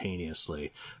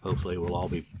instantaneously. Hopefully we'll all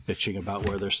be bitching about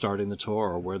where they're starting the tour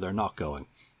or where they're not going.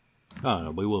 Oh,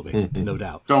 no, we will be, no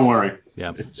doubt. Don't worry.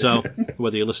 Yeah. So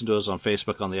whether you listen to us on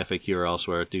Facebook, on the FAQ, or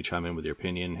elsewhere, do chime in with your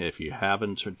opinion. If you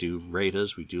haven't, or do rate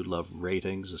us. We do love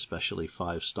ratings, especially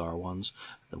 5-star ones.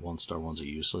 The 1-star ones are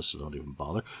useless, so don't even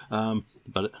bother.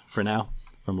 But for now,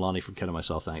 from Lonnie, from Ken, and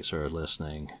myself, thanks for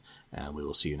listening, and we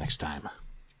will see you next time.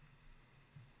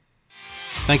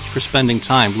 Thank you for spending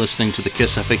time listening to the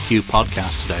Kiss FAQ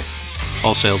podcast today.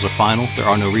 All sales are final. There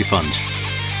are no refunds.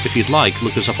 If you'd like,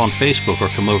 look us up on Facebook or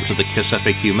come over to the Kiss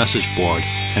FAQ message board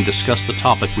and discuss the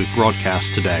topic we've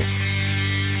broadcast today.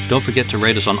 Don't forget to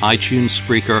rate us on iTunes,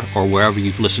 Spreaker, or wherever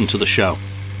you've listened to the show.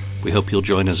 We hope you'll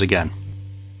join us again.